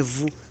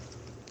nywevu.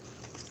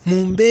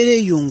 Mu mbeera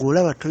eyo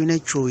ng'olaba tolina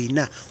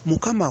kyoyina,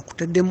 Mukama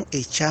akutaddemu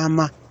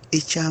ekyama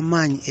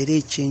eky'amaanyi era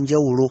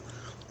ekyenjawulo.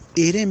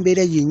 Era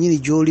embeera yennyini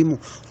gy'olimu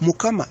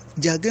Mukama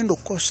gy'agenda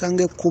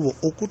okukosanga ekkubo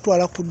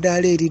okutwala ku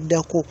ddaala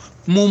eriddako.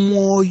 Mu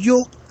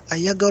mwoyo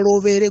ayagala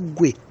obeere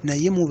ggwe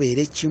naye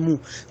mubeere kimu,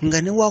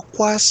 nga ne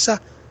wakwasa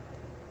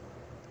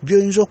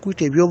by'oyinza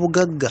okuyita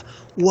eby'obugagga,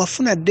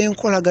 wafuna dde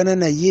enkolagana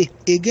naye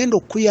egenda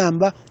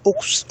okuyamba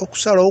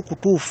okusalawo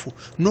kutuufu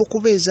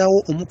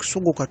n'okubeezaawo omukisa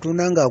ogwo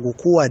Katonda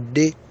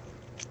ng'agukuwadde.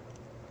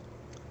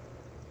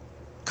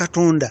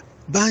 Katonda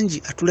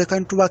bangi atuleka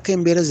ntubako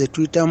embeera ze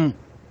tuyitamu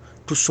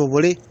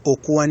tusobole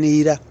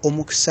okuwanirira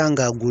omukisa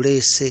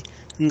ng'aguleese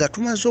nga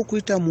tumaze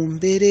okuyita mu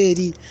mbeera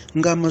eri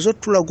ng'amaze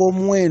otulaga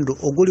omuwendo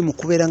oguli mu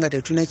kubeera nga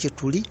tetulina kye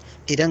tuli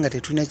era nga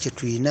tetulina kye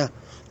tuyina.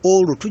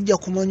 Olwo tujja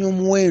kumanya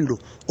omuwendo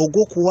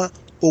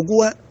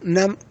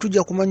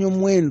tujja kumanya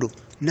omuwendo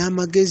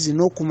n'amagezi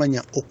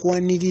n'okumanya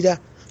okuwanirira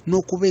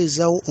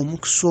n'okubeezawo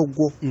omukisa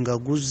ogwo nga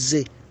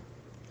guzze.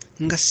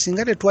 Nga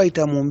singa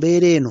tetwayita mu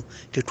mbeera eno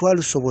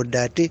tetwalusobodde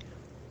ate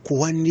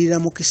kuwanirira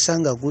mukisa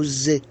nga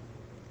guzze.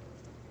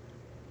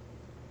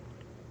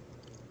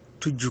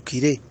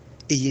 Tujjukire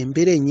eyo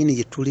embeera ennyini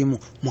gye tulimu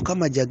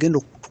Mukama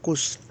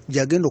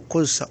gy'agenda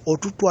okukozesa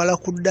otutwala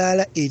ku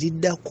ddaala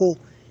eriddako.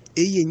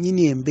 Eyo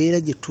yennyini embeera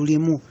gye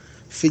tulimu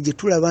ffe gye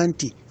tulaba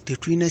nti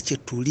tetulina kye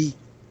tuli.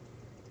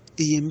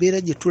 Eyo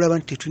embeera gye tulaba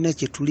nti tetulina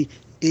kye tuli.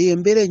 Eyo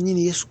embeera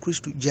ennyini Yesu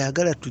Kristo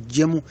gy'agala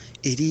tuggyemu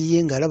eri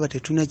ye ng'alaba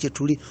tetulina kye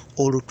tuli.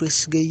 Olwo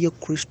twesige ye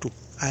Kristo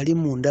ali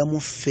munda mu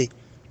ffe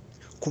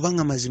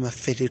kubanga mazima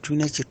ffe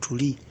tetulina kye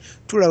tuli.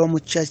 Tulaba mu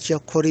kyaki ya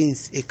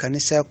Korinthi,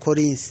 ekkanisa ya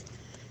Korinthi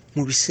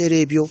mu biseera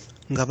ebyo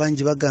nga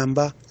bangi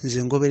bagamba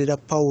nze ngoberera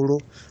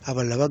Pawulo,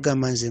 abalala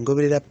bagamba nze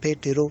ngoberera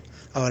Peetero,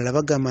 abalala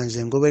bagamba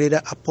nze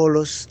ngoberera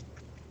Apollos.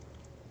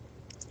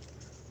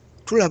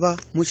 Tulaba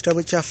mu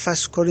kitabo kya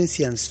 1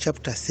 Corinthians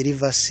chapter 3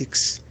 verse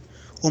 6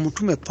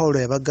 omutume Pawulo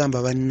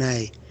yabagamba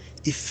bannaye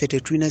iffe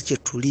tetulina kye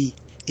tuli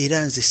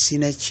era nze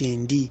sina kye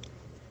ndi.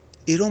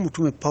 Era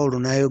omutume Pawulo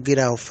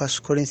n'ayogera awo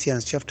 1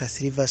 Corinthians chapter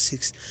 3 verse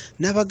 6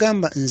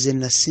 n'abagamba nze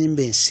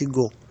nasimba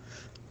ensigo,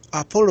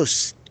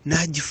 Apollos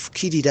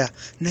n'agifukirira,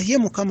 naye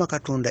Mukama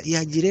Katonda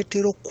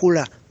yagireetera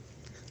okkula.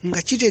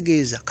 Nga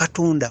kitegeeza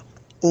Katonda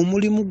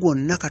omulimu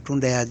gwonna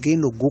Katonda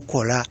yagenda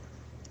ogukola.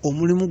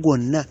 Omulimu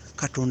gwonna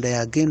Katonda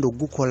yagenda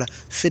ogukola.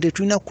 Ffe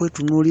tetulina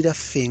kwetunuulira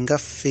ffe nga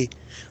ffe.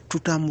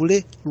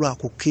 Tutambule lwa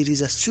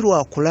kukkiriza si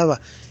lwa kulaba.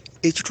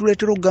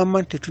 Ekituleetera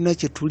okugamba nti tetulina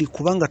kye tuli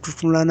kubanga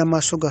tutunula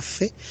n'amaaso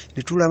gaffe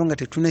ne tulaba nga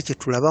tetulina kye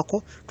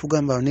tulabako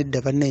tugamba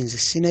nedda bannaye nze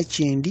sina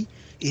kye ndi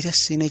era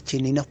sina kye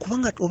nina.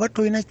 Kubanga oba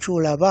tolina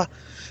ky'olaba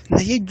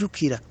naye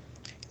jjukira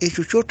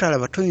ekyo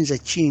ky'otalaba toyinza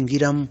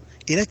kiyingiramu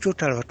era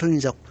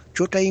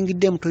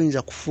ky'otayingiddemu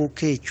toyinza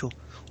kufuuka ekyo.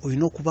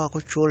 Olina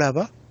okubaako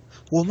ky'olaba,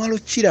 w'omala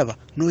okiraba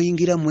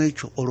n'oyingiramu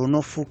ekyo olwo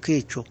n'ofuuka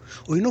ekyo.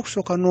 Olina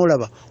okusooka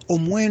n'olaba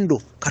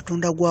omuwendo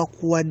Katonda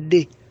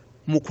gwakuwadde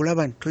mu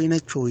kulaba nti tolina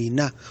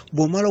ky'oyina.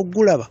 Bw'omala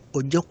okugulaba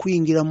ojja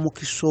kuyingira mu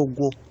mukisa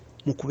ogwo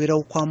mu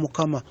kubeerawo kwa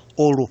Mukama,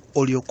 olwo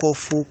olyoka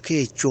ofuuka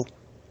ekyo.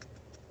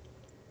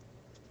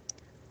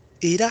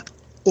 Era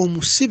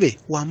omusibe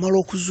wamala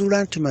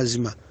okuzuula nti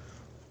mazima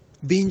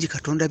bingi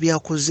Katonda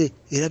byakoze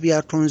era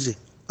byatonze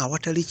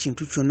awatali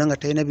kintu kyonna nga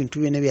talina bintu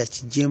byonna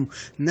byakiggyemu,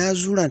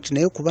 n'azuula nti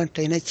naye kuba nti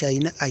talina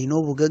kyayina ayina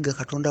obugagga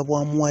Katonda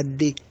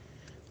bwamuwadde.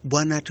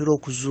 Bw'anaatera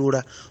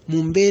okuzuula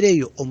mu mbeera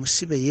eyo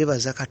omusibe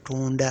yeebaza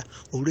Katonda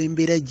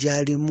olw'embeera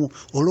gy'alimu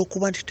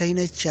olw'okuba nti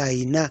talina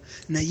kyayina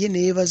naye ne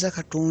yeebaza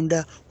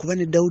Katonda kuba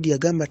ne Dawudi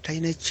yagamba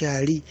talina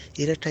kyali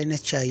era talina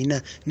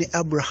kyayina, ne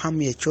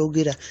Aburahamu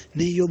yakyogera,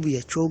 ne Yobu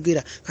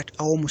yakyogera. Kati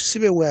awo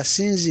omusibe we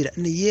asinzira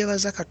ne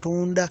yeebaza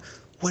Katonda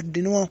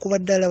wadde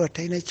newankubadde alaba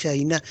talina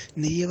kyayina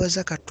ne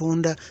yeebaza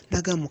Katonda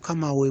n'agamba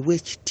Mukama aweebwe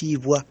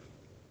ekitiibwa.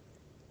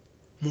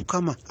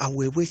 Mukama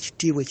aweebwe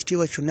ekitiibwa,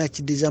 ekitiibwa kyonna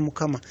akiddiza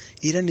Mukama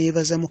era ne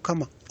yeebaza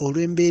Mukama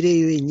olw'embeera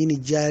eyo yennyini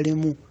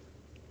gy'alimu.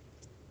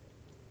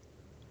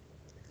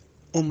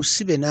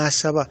 Omusibe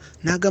n'asaba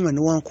n'agamba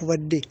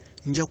newankubadde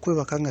nja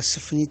kwebaka nga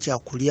sifunye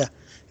kyakulya,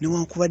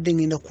 newankubadde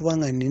ngenda kuba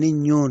nga nina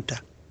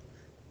ennyonta,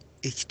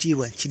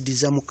 ekitiibwa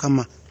nkiddiza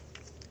Mukama.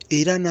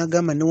 Era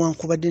n'agamba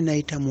newankubadde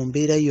nayita mu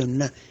mbeera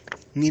yonna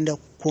ngenda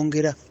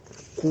kwongera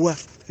kuwa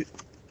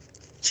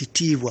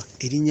kitiibwa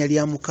erinnya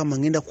lya Mukama,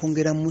 ngenda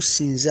kwongera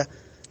musinza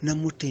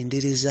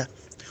namutendereza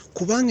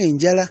kubanga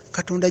enjala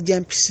Katonda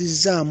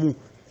gyampisizaamu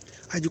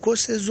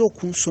agikosezza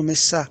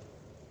okunsomesa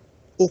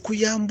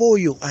okuyamba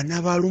oyo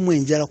anaaba alumu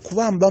enjala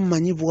kuba mba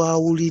mmanyi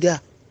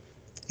bw'awulira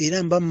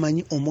era mba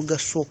mmanyi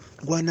omugaso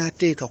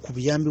gw'anaateeka ku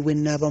buyambi bwe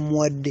nnaaba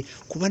muwadde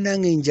kuba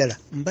nange enjala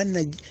mba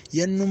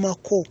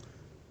yannumako.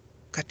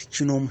 Kati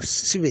kino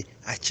omusibe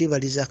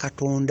akyebaliza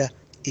Katonda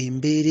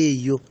embeera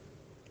eyo.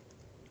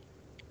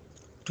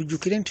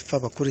 Tujjukire nti ffe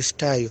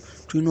Abakristaayo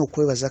tulina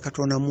okwebaza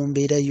Katonda mu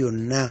mbeera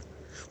yonna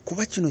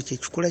kuba kino kye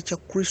kikola kya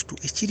Kristo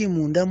ekiri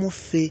munda mu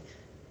ffe.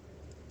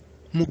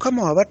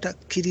 Mukama waba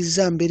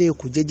takkiriza mbeera eyo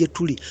kujja gye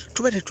tuli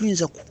tuba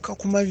tetuyinza kukka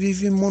ku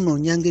maviivi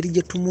munoonya ngeri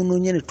gye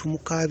tumunoonya ne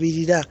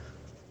tumukaabirira.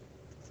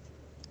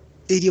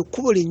 Eryo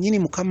ekkubo lyennyini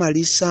Mukama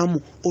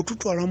aliisaamu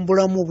otutwala mu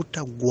bulamu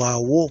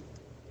obutaggwaawo.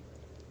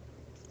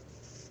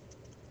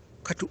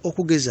 Kati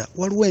okugeza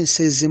waliwo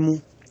ensi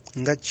ezimu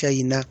nga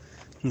China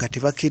nga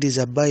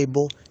tebakkiriza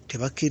Bible,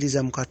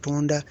 tebakkiriza mu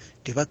Katonda,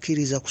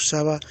 tebakkiriza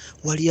kusaba.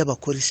 Waliyo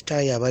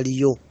Abakristaayo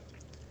abaliyo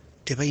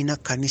tebalina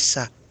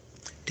kkanisa,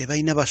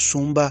 tebalina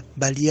basumba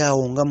bali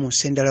awo nga mu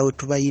nsi endala we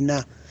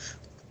tubayina.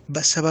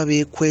 Basaba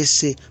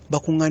beekwese,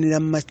 bakuŋŋaanira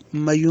mu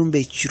mayumba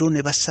ekiro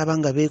ne basaba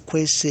nga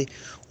beekwese.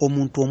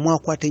 Omuntu omu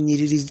akwata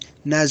ennyiriri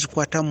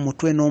n'azikwata mu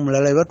mutwe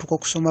n'omulala bwe batuuka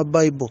okusoma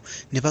Bible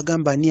ne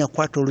bagamba ani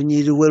yakwata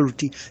olunyiriri lwe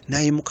luti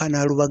n'ayimuka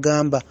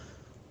n'alubagamba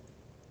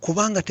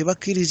kubanga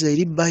tebakkiriza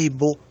eri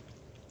Bible.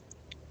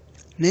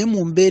 Naye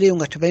mu mbeera eyo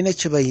nga tebalina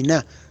kye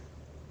balina,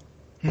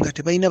 nga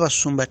tebalina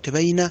basumba,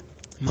 tebalina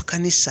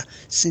makanisa,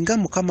 singa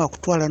Mukama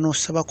akutwala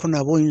n'osabako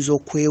nabo oyinza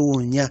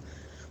okwewuunya.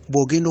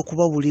 Bw'ogenda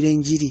okubabuulira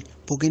enjiri,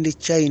 bw'ogenda e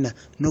China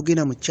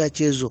n'ogenda mu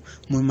kyaki ezo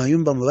mu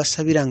mayumba mwe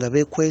basabira nga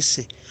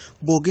beekwese,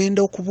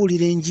 bw'ogenda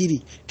okubuulira enjiri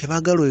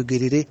tebaagala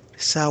oyogerere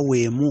ssaawa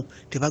emu,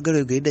 tebaagala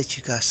oyogerere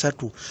eddakiika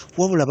 3,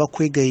 wabula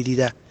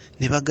bakwegayirira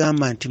ne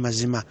bagamba nti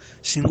mazima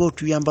singa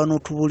otuyamba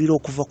n'otubuulira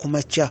okuva ku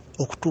makya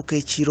okutuuka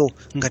ekiro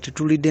nga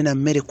tetulidde na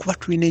mmere kuba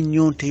tulina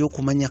ennyonta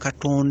ey'okumanya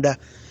Katonda.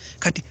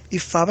 Kati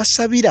ife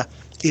abasabira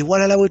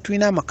ewalala we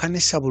tulina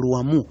amakanisa buli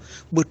wamu,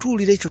 bwe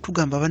tuwulira ekyo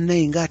tugamba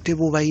bannaye ng'ate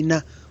bo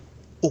balina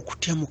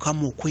okutya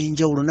Mukama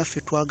okw'enjawulo,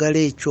 naffe twagala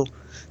ekyo.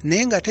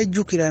 Naye nga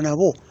tejjukira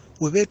nabo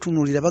we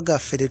beetunuulira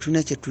bagaffe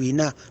tulina kye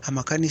tulina,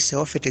 amakanisa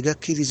waffe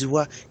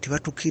tegakkirizibwa,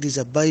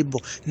 tebatukkiriza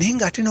Bible, naye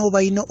ng'ate nabo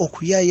balina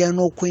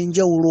okuyaayaana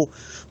okw'enjawulo,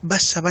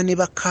 basaba ne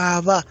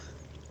bakaaba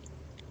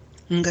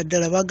nga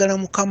ddala baagala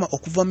Mukama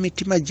okuva mu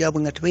mitima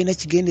gyabwe nga tebalina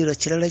kigendererwa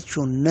kirala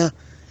kyonna.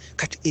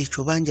 Kati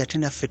ekyo bangi ate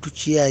naffe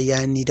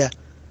tukiyaayaanira,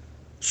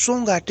 so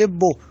nga ate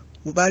bo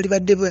baali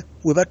badde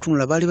we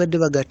batunula baali badde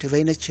bagaa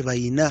tebalina kye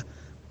balina,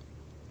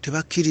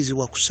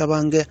 tebakkirizibwa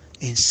kusaba nga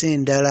ensi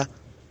endala.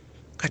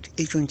 Kati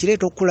ekyo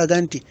nkireeta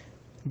okulaga nti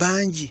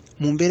bangi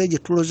mu mbeera gye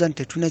tulowooza nti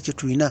tetulina kye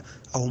tulina,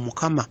 awo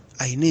Mukama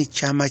alina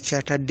ekyama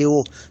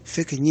kyataddewo,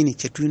 ffe kennyini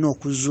kye tulina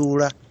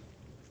okuzuula.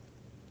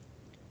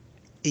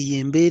 Eyo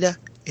embeera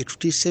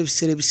etutiisa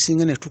ebiseera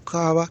ebisinga ne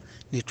tukaaba,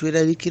 ne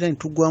tweraliikira, ne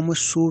tugwamu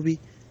essuubi,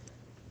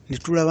 ne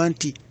tulaba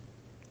nti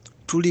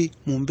tuli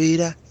mu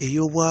mbeera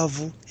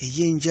ey'obwavu,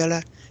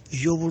 ey'enjala,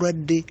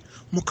 ey'obulwadde.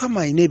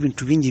 Mukama alina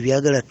ebintu bingi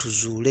byagala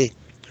tuzuule.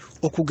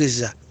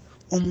 Okugeza,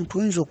 omuntu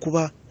oyinza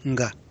okuba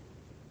nga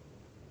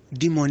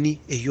dimoni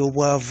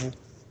ey'obwavu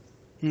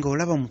nga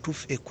olaba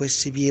mutuufu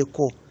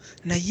ekwesibyeko,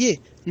 naye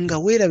nga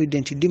weerabidde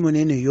nti dimoni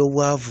eno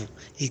ey'obwavu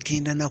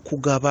egenda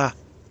nakugaba.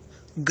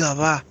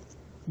 Gaba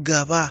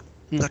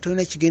nga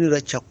tolina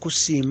kigendererwa kya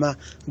kusiima,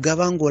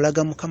 gaba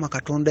ng'olaga Mukama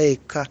Katonda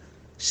yekka,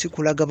 si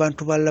kulaga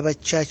bantu balala ba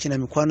kyaki na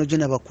mikwano gye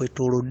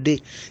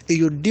nabakwetoolodde.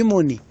 Eyo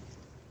dimoni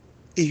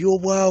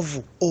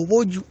ey'obwavu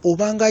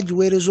obanga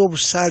agiweereza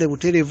obusaale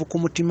butereevu ku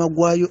mutima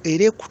gwayo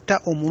era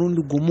ekuta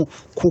omulundi gumu,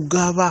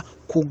 kugaba.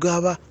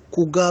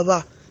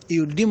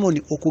 Eyo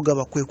dimoni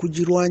okugaba kwe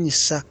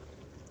kugirwanyisa.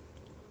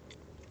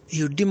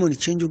 Eyo dimoni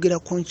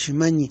kyenjogerako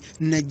nkimanyi,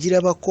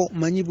 nagirabako,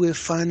 manyi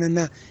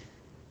bwefaanana.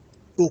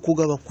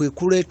 Okugaba kwe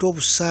kuleeta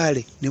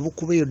obusaale ne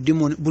bukuba eyo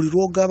dimoni. Buli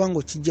lw'ogaba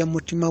ng'okijja mu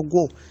mutima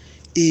gwo,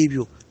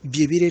 ebyo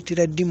bye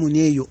bireetera dimoni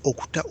eyo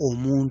okuta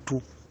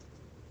omuntu.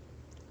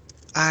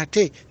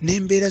 Ate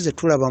n'embeera ze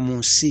tulaba mu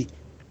nsi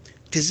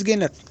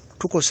tezigenda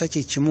tukosa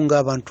kye kimu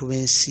ng'abantu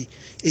b'ensi.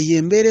 Eyo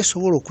embeera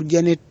esobola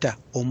okujja netta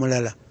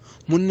omulala,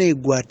 munne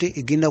gwe ate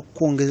egenda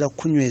kukwongeza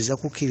kunyweza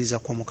kukkiriza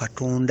kwa mu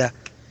Katonda.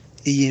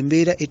 Eyo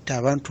embeera etta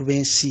abantu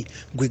b'ensi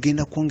gwe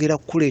egenda kwongera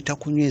kuleeta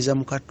kunyweza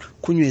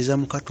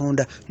mu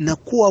Katonda.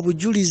 Nakuwa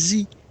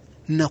bujulizi.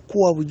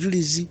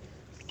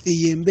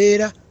 Eyo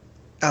embeera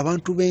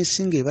abantu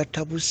b'ensi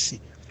ng'ebatta bussi,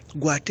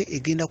 gwe ate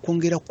egenda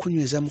kwongera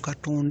kunyweza mu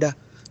Katonda.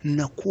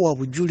 Nakuwa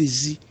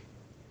bujulizi.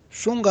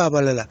 So nga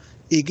abalala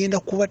egenda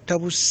kubatta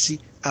bussi,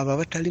 abo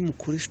abatali mu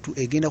Kristo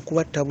egenda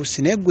kubatta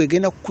bussi, naye gwe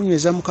egenda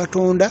kukunyweza mu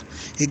Katonda,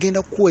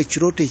 egenda kukuwa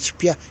ekirooto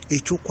ekipya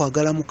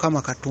eky'okwagala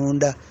Mukama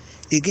Katonda,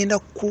 egenda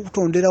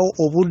kutonderawo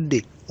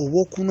obudde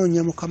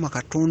obw'okunoonya Mukama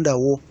Katonda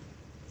wo.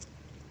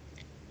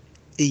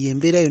 Eyo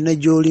embeera yonna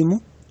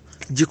gy'olimu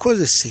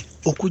gikozese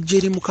okujja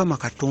eri Mukama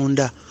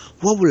Katonda,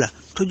 wabula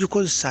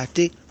togikozesa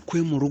ate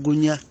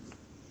kwemulugunya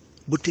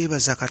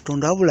buteebaza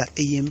Katonda, wabula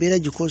eyo embeera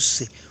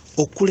gikozese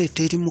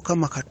okuleeta eri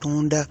Mukama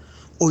Katonda.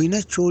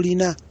 Olina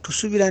ky'olina,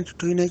 tosuubira nti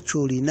tolina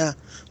ky'olina.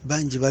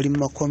 Bangi bali mu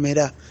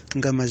makomera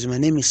nga mazima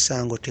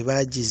n'emisango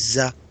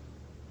tebaagizza,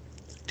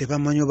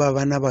 tebamanyi oba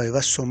abaana baabwe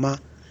basoma,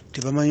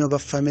 tebamanyi oba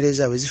famire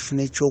zaabwe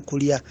zifuna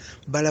ekyokulya,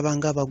 balaba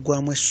nga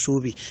baggwamu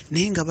essuubi,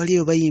 naye nga bali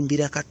eyo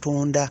bayimbira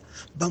Katonda,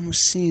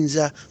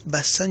 bamusinza,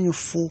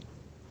 basanyufu,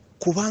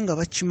 kubanga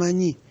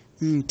bakimanyi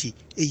nti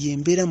eyo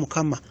embeera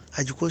Mukama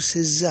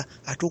agikozesezza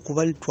ate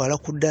okubalitwala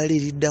ku ddaala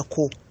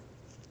eriddako.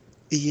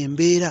 Eyo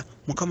embeera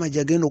Mukama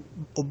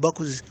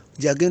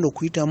gy'agenda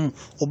okuyitamu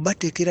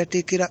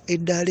obateekerateekera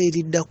eddaala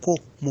eriddako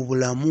mu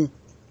bulamu.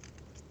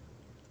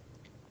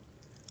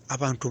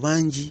 Abantu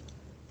bangi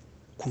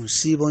ku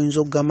nsi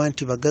boyinza okugamba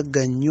nti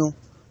bagagga nnyo,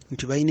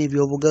 nti balina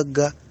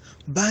ebyobugagga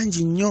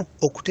bangi nnyo.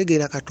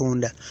 Okutegeera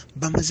Katonda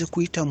bamaze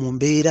kuyita mu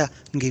mbeera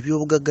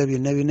ng'ebyobugagga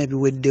byonna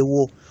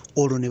biweddewo,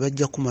 olwo ne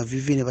bajja ku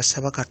mavivi ne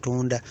basaba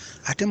Katonda.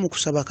 Ate mu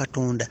kusaba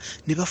Katonda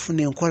ne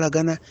bafuna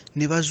enkolagana,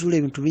 ne bazuula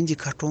ebintu bingi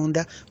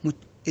Katonda.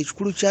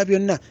 Ekikulu kya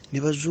byonna ne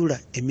bazuula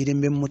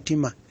emirembe mu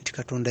mutima nti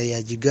Katonda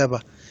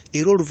yagigaba.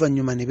 era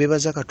oluvannyuma ne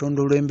beebaza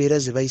Katonda olw'embeera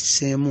ze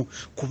bayiseemu,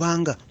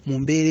 kubanga mu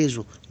mbeera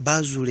ezo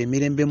baazuula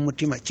emirembe mu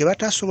mutima kye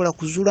bataasobola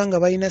kuzuula nga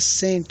balina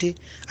ssente,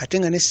 ate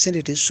nga ne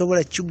ssente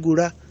tezisobola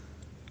kigula.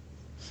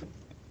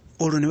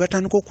 Olwo ne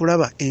batandika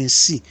okulaba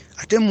ensi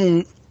ate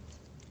mu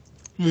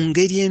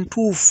ngeri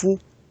entuufu,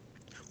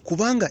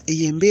 kubanga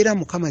eyo embeera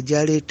Mukama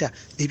gy'aleeta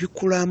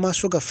ebikula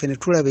amaaso gaffe ne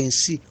tulaba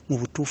ensi mu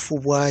butuufu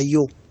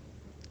bwayo.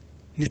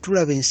 Ne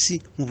tulaba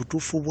ensi mu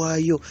butuufu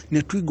bwayo,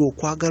 ne tuyiga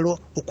okwagala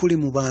okuli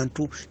mu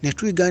bantu, ne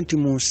tuyiga nti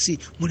mu nsi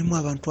mulimu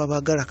abantu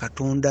abaagala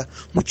Katonda,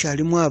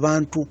 mukyalimu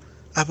abantu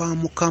aba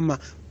Mukama.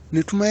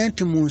 Ne tumanya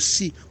nti mu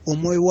nsi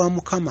omwoyo wa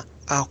Mukama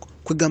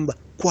kwegamba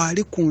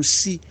kwali ku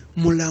nsi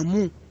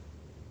mulamu,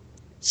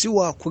 si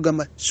wa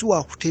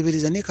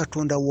kuteebereza, ne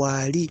Katonda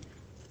waali.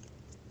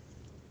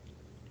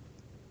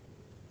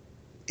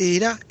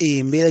 Era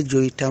embeera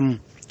gy'oyitamu,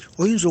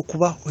 oyinza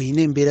okuba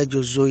oyina embeera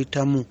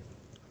gy'ozoyitamu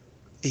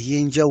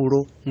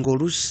ey'enjawulo,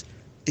 ng'oluusi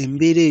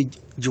embeera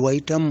gye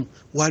wayitamu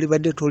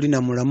waalibadde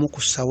tolina mulamu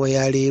ku ssaawa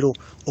ya leero,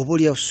 oba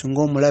oliawo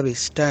singa omulabe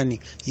Sitaani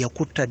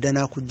yakutta dda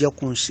n'akujja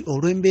ku nsi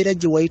olw'embeera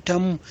gye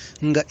wayitamu,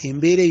 nga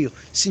embeera eyo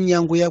si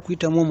nnyangu ya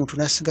kuyitamu omuntu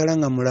n'asigala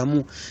nga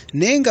mulamu.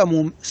 Naye nga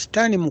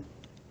Sitaani mu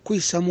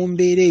kuyisa mu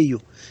mbeera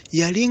eyo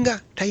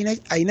yalinga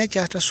alina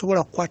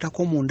ky'atasobola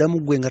kukwatako munda mu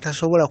ggwe nga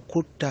tasobola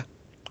kutta.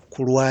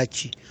 Ku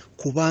lwaki?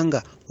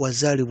 Kubanga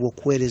wazaalibwa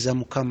okuweereza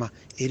Mukama,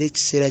 era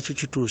ekiseera kyo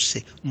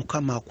kituuse,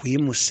 Mukama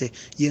akuyimuse.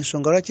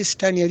 Y'ensonga lwaki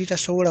Sitaani yali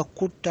tasobola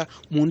kutta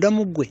munda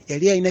mu ggwe,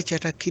 yali alina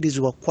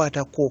kyatakkirizibwa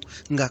kukwatako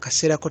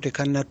ng'akaseerako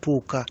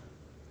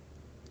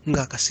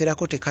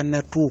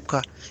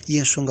tekannatuuka.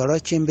 Y'ensonga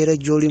lwaki embeera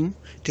gy'olimu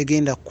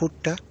tegenda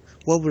kutta,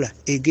 wabula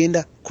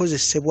egenda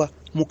kukozesebwa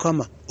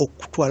Mukama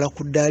okutwala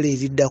ku ddaala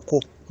eriddako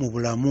mu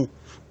bulamu,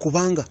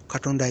 kubanga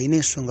Katonda alina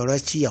ensonga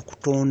lwaki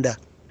yakutonda.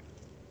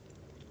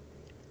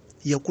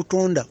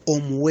 Yakutonda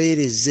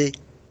omuweereze,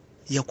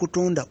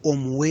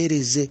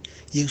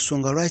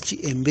 y'ensonga lwaki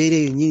embeera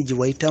eyo nnyini gye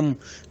wayitamu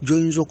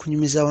gy'oyinza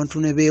okunyumiza abantu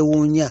ne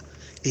beewuunya,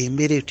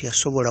 embeera eyo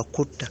teyasobola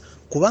kutta,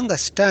 kubanga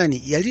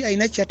Sitaani yali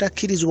alina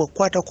kyatakkirizibwa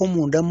kukwatako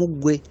munda mu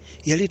ggwe,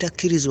 yali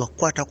takkirizibwa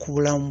kukwata ku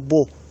bulamu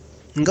bwo.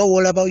 Nga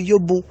w'olaba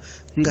Yobu,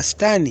 nga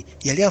Sitaani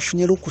yali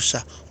afunye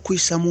lukusa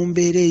kuyisa mu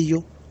mbeera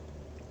eyo,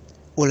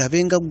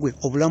 olabe nga ggwe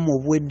obulamu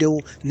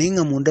obuweddewo, naye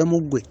nga munda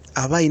mu ggwe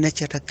aba alina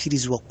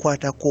kyatakkirizibwa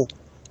kukwatako,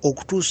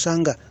 okutuusa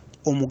nga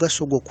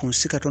omugaso gwo ku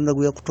nsi Katonda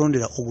gwe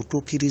yakutondera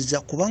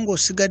ogutuukiriza, kubanga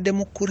osigadde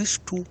mu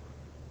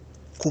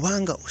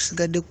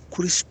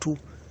Kristo.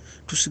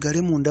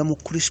 Tusigale munda mu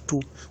Kristo,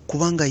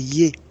 kubanga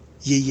ye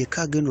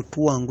yeka agenda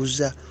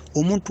otuwanguza.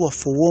 Omuntu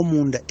waffe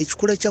ow'omunda,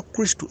 ekikula kya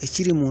Kristo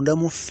ekiri munda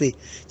mu ffe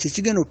kye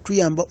kigenda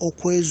otuyamba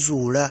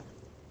okwezuula.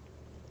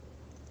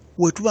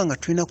 Bwe tuba nga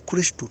tulina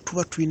Kristo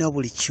tuba tulina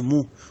buli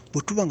kimu.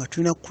 Bwe tuba nga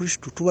tulina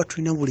Kristo tuba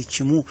tulina buli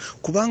kimu,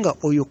 kubanga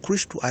oyo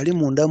Kristo ali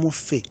munda mu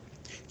ffe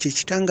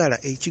kyekitangaala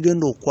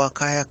ekigenda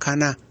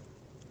okwakaayakana.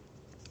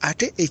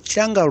 Ate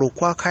ekitangaala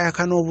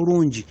okwakaayakana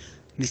obulungi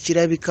ne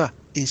kirabika,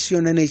 ensi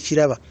yonna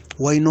n'ekiraba,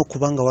 walina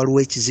okuba nga waliwo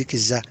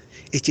ekizikiza.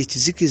 Ekyo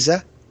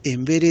ekizikiza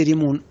embeera eri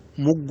mu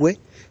ggwe,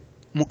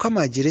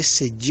 Mukama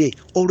agiresse gye,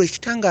 olwo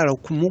ekitangaala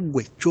ku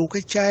muggwe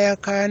kiryoke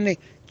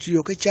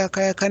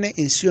kyakaayakane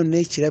ensi yonna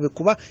ekirabe,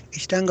 kuba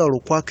ekitangaala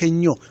okwaka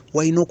ennyo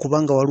walina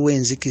okuba nga waliwo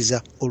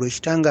enzikiza. Olwo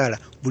ekitangaala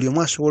buli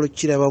omu asobola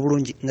okukiraba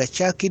bulungi nga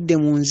kyakidde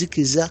mu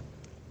nzikiza.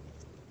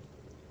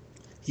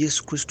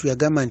 Yesu Kristo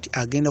yagamba nti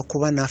agenda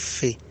kuba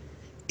naffe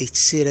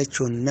ekiseera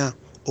kyonna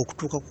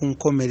okutuuka ku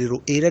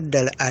nkomerero, era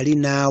ddala ali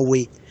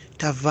naawe,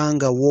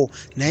 tavangawo,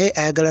 naye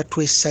ayagala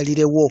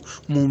twesalirewo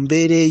mu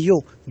mbeera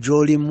eyo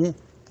gy'olimu.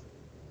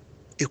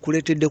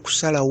 Ekuleetedde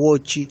kusalawo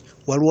ki?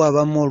 Waliwo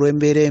abamu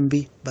olw'embeera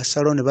embi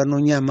basalawo ne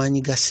banoonya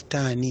amaanyi ga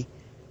Sitaani,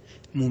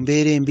 mu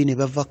mbeera embi ne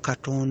bava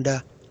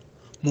Katonda,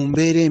 mu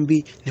mbeera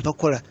embi ne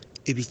bakola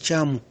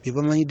ebikyamu bye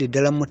bamanyidde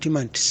ddala mu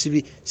mutima nti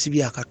si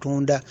bya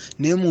Katonda.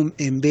 Naye mu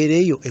embeera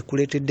eyo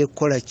ekuleetedde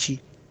kukola ki?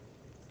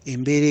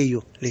 Embeera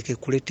eyo leka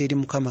ekuleeta eri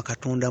Mukama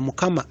Katonda.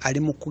 Mukama ali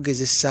mu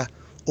kugezesa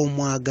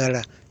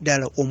omwagala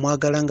ddala,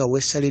 omwagala nga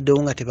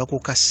weesaliddewo nga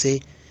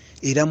tebakukase,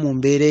 era mu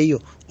mbeera eyo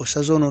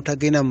osazeewo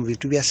n'otagenda mu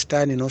bintu bya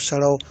Sitaani,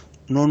 n'osalawo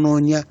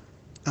n'onoonya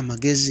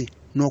amagezi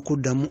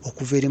n'okuddamu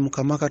okuva eri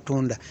Mukama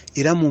Katonda,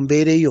 era mu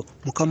mbeera eyo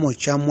Mukama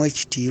okyamuwa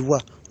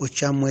ekitiibwa,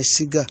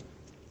 okyamwesiga.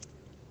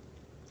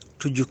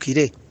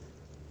 Tujjukire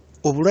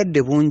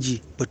obulwadde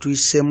bungi bwe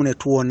tuyiseemu ne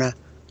tuwona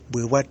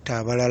bwe bwatta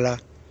abalala,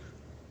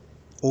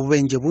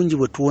 obubenje bungi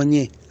bwe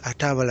tuwonye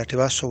ate abalala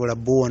tebasobola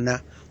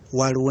buwona.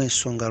 Waliwo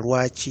ensonga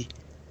lwaki?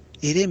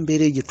 Era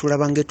embeera gye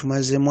tulaba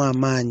ng'etumazeemu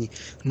amaanyi,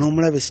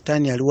 n'omulabe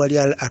Sitaani ali wali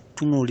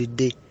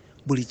atutunuulidde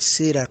buli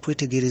kiseera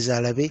atwetegereza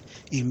alabe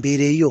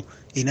embeera eyo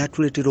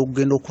enaatuleetera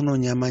okugenda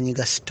okunoonya amaanyi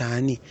ga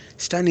Sitaani.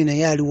 Sitaani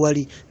naye ali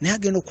wali, naye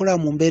agenda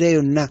okulaba mu mbeera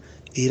yonna,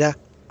 era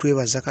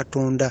twebaza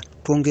Katonda,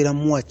 twongera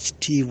muwa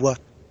kitiibwa.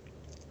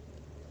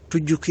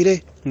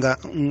 Tujjukire nga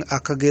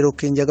akagero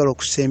ke njagala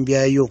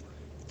okusembyayo,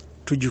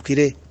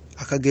 tujjukire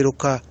akagero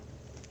ka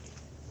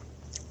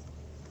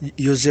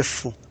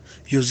Yozefu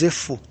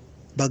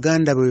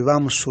baganda bwe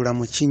bamusuula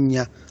mu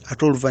kinnya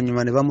ate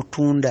oluvannyuma ne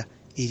bamutunda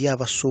eri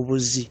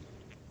abasuubuzi.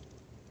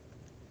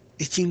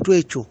 Ekintu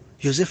ekyo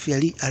Yosefu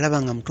yali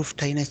alaba nga mutuufu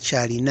talina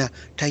kyalina,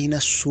 talina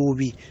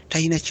ssuubi,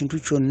 talina kintu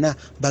kyonna,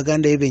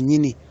 baganda be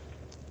bennyini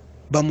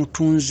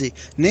bamutunze.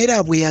 Naye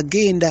era bwe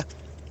yagenda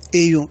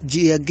eyo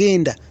gye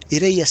yagenda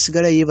era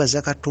yasigala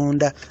yeebaza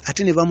Katonda,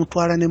 ate ne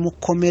bamutwala ne mu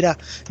kkomera.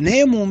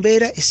 Naye mu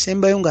mbeera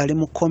esembayo ng'ali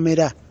mu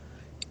kkomera,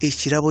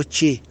 ekirabo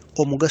kye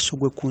omugaso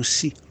gwe ku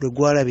nsi lwe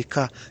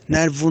gwalabika,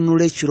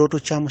 n'avunula ekirooto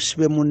kya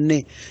musibe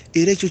munne,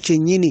 era ekyo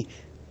kyennyini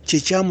kye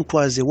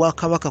kyamutwaza ewa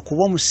kabaka,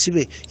 kuba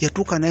omusibe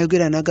yatuuka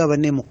n'ayogera n'agamba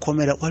ne mu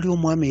kkomera waliwo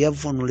omwami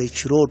eyavunula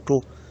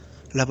ekirooto.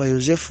 Laba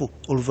Yosefu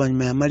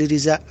oluvannyuma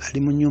yamaliriza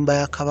ali mu nnyumba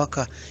ya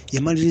kabaka,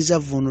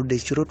 yamaliriza avunudde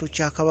ekirooto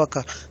kya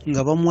kabaka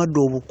nga bamuwadde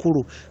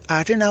obukulu,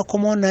 ate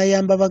n'akomawo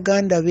n'ayamba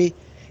baganda be.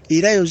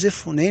 Era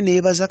Yosefu naye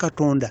neyeebaza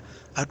Katonda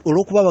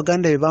olw'okuba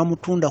baganda be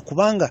bamutunda,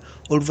 kubanga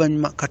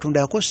oluvannyuma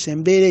Katonda yakozesa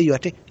embeera eyo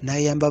ate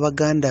n'ayamba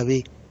baganda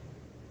be.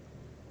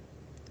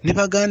 Ne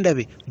baganda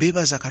be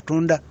beebaza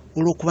Katonda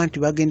olw'okuba nti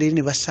bagenda eri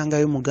ne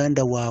basangayo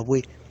muganda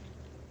waabwe.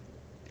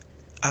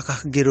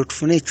 Akagero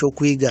tufune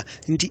ekyokuyiga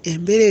nti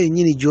embeera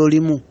yennyini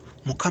gy'olimu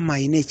Mukama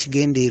alina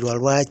ekigendeerwa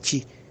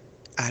lwaki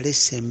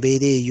alessa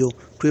embeera eyo.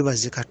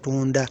 Twebaze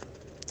Katonda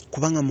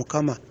kubanga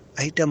Mukama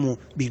ayita mu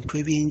bintu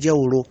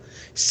eby'enjawulo.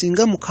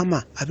 Singa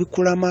Mukama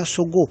abikula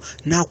amaaso go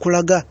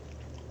n'akulaga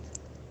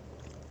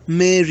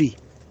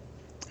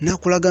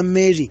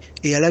Mary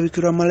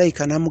eyalabikirwa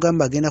malayika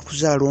n'amugamba agenda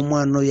kuzaala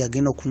omwana oyo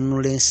agenda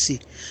okununula ensi,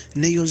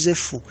 ne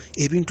Yosefu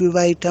ebintu bye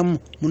bayitamu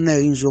munnayo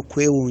oyinza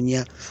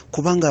okwewuunya,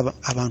 kubanga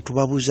abantu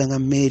babuuzanga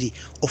Mary,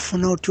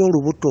 ofuna otya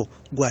olubuto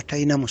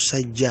gw'atalina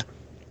musajja?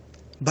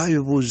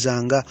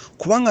 Babibuuzanga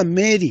kubanga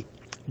Mary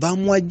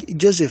bamuwa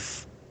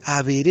Joseph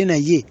abeere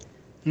naye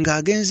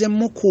ng'agenze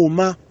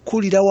mukuuma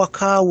kulira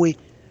wakaawe,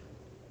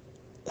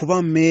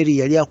 kuba Mary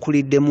yali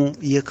akulidde mu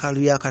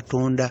yeekaalu ya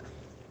Katonda.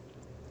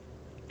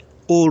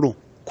 Olwo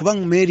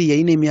kubanga Mary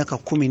yalina emyaka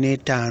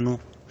 15,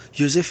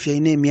 Yosefu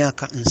yalina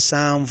emyaka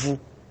 7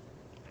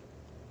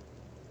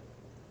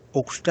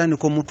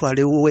 okutandika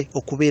omutwale we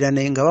okubeera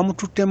naye nga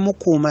bamututte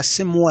mukuuma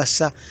si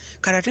muwasa.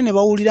 Kale ate ne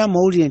bawulira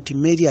amawulire nti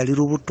Mary ali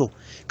lubuto.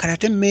 Kale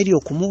ate Mary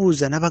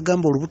okumubuuza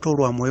n'abagamba olubuto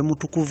lwa Mwoyo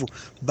Mutukuvu,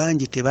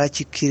 bangi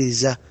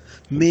tebakikkiriza.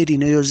 Mary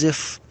ne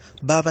Yosefu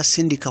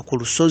babasindika ku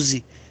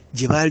lusozi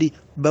gye baali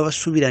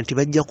babasuubira nti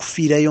bajja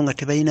kufiirayo nga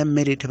tebalina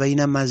mmere,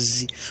 tebalina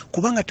mazzi,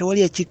 kubanga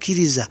tewali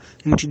yakikkiriza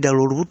nti ddala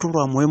olubuto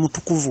lwa Mwoyo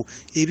Mutukuvu.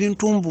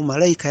 Ebintu mbu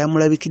malayika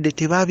yamulabikidde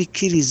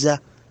tebabikkiriza,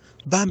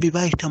 bambi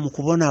bayita mu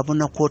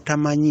kubonaabona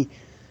kw'otamanyi.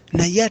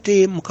 Naye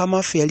ate Mukama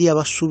waffe yali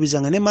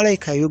yabasuubiza nga ne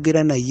malayika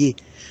yayogera naye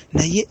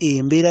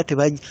embeera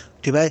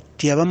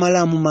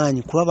teyabamalaamu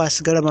maanyi, kuba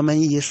baasigala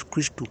bamanyi Yesu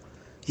Kristo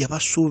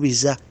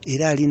yabasuubiza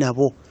era ali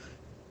nabo.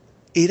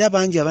 Era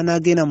bangi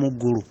abanaagenda mu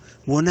ggulu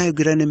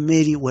bw'onaayogera ne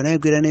Mary,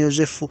 bw'onaayogera ne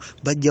Yosefu,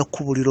 bajja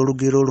kukubulira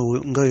olugero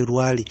lwo nga we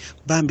lwali.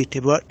 Bambi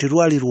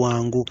terwali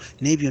lwangu,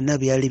 naye byonna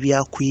byali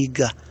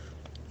byakuyiga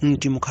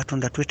nti mu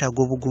Katonda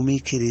twetaaga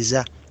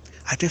obugumiikiriza.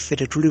 Ate ffe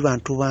tetuli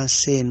bantu ba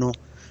nsi eno,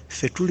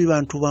 ffe tuli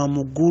bantu ba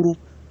mu ggulu.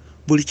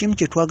 Buli kimu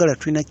kye twagala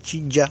tulina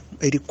kijja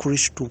eri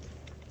Kristo.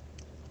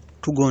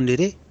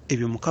 Tugondere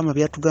ebyo Mukama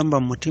byatugamba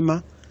mu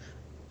mutima,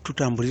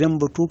 tutambulire mu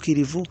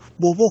butuukirivu.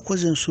 Bw'oba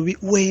okoze ensobi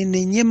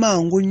weenenye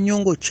mangu nnyo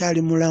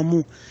ng'okyali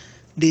mulamu.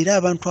 Era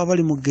abantu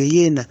abali mu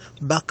geyeena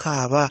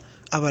bakaaba,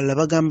 abalala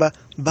bagamba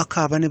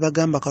bakaaba ne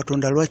bagamba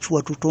Katonda lwaki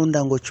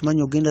watutonda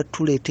ng'okimanyi ogenda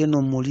tuleeta eno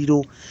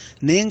omuliro.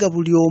 Naye nga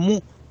buli omu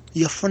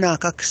yafuna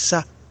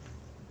akakisa,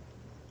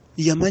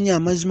 yamanya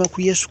amazima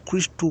ku Yesu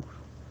Kristo,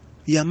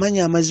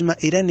 yamanya amazima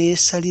era ne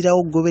yeesalirawo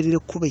okugoberera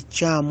ekkubo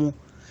ekyamu.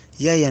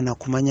 Yaayana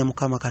kumanya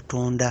Mukama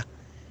Katonda.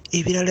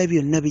 Ebirala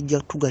byonna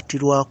bijja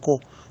tugattirwako.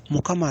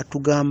 Mukama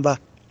atugamba,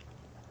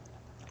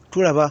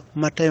 tulaba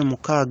Matayo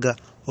 6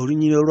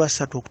 olunyiriri olwa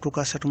 3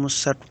 okutuuka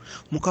 33.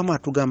 Mukama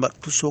atugamba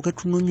tusooke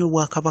tunoonye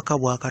obwakabaka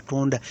bwa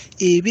Katonda,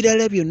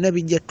 ebirala byonna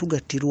bijja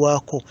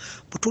tugattirwako.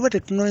 Bwe tuba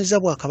tetunoonyeza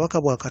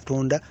bwakabaka bwa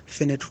Katonda,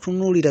 ffe ne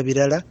tutunuulira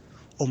birala,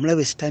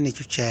 omulabe Sitaani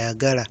ekyo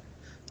kyayagala.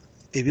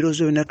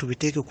 Ebirowoozo byonna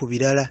tubiteeke ku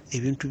birala,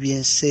 ebintu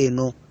by'ensi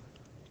eno.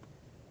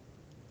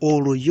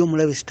 Olwo ye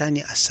omulabe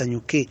Sitaani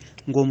asanyuke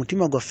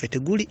ng'omutima gwaffe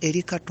teguli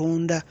eri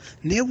Katonda.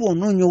 Naye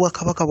bw'onoonya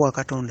obwakabaka bwa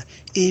Katonda,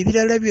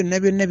 ebirala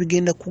byonna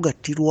bigenda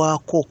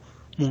kugattirwako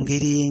mu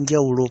ngeri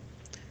ey'enjawulo.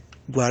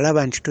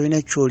 Gw'alaba nti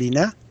tolina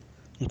ky'olina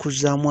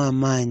nkuzzaamu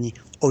amaanyi,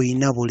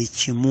 olina buli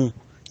kimu.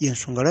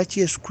 Y'ensonga lwaki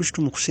Yesu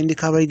Kristo mu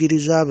kusindika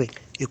abayigiriza be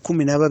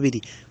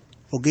 12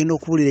 ogenda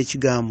okuwulira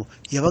ekigambo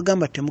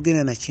yabagamba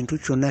temugenda na kintu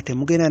kyonna,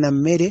 temugenda na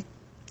mmere,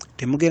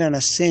 temugenda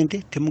na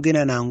ssente,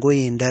 temugenda na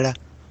ngoye endala,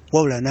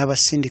 wabula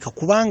n'abasindika,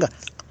 kubanga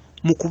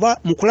mu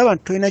kulaba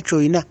nti tolina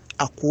ky'olina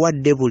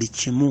akuwadde buli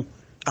kimu.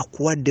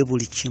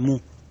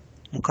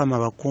 Mukama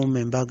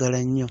bakuume,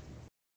 mbagala nnyo.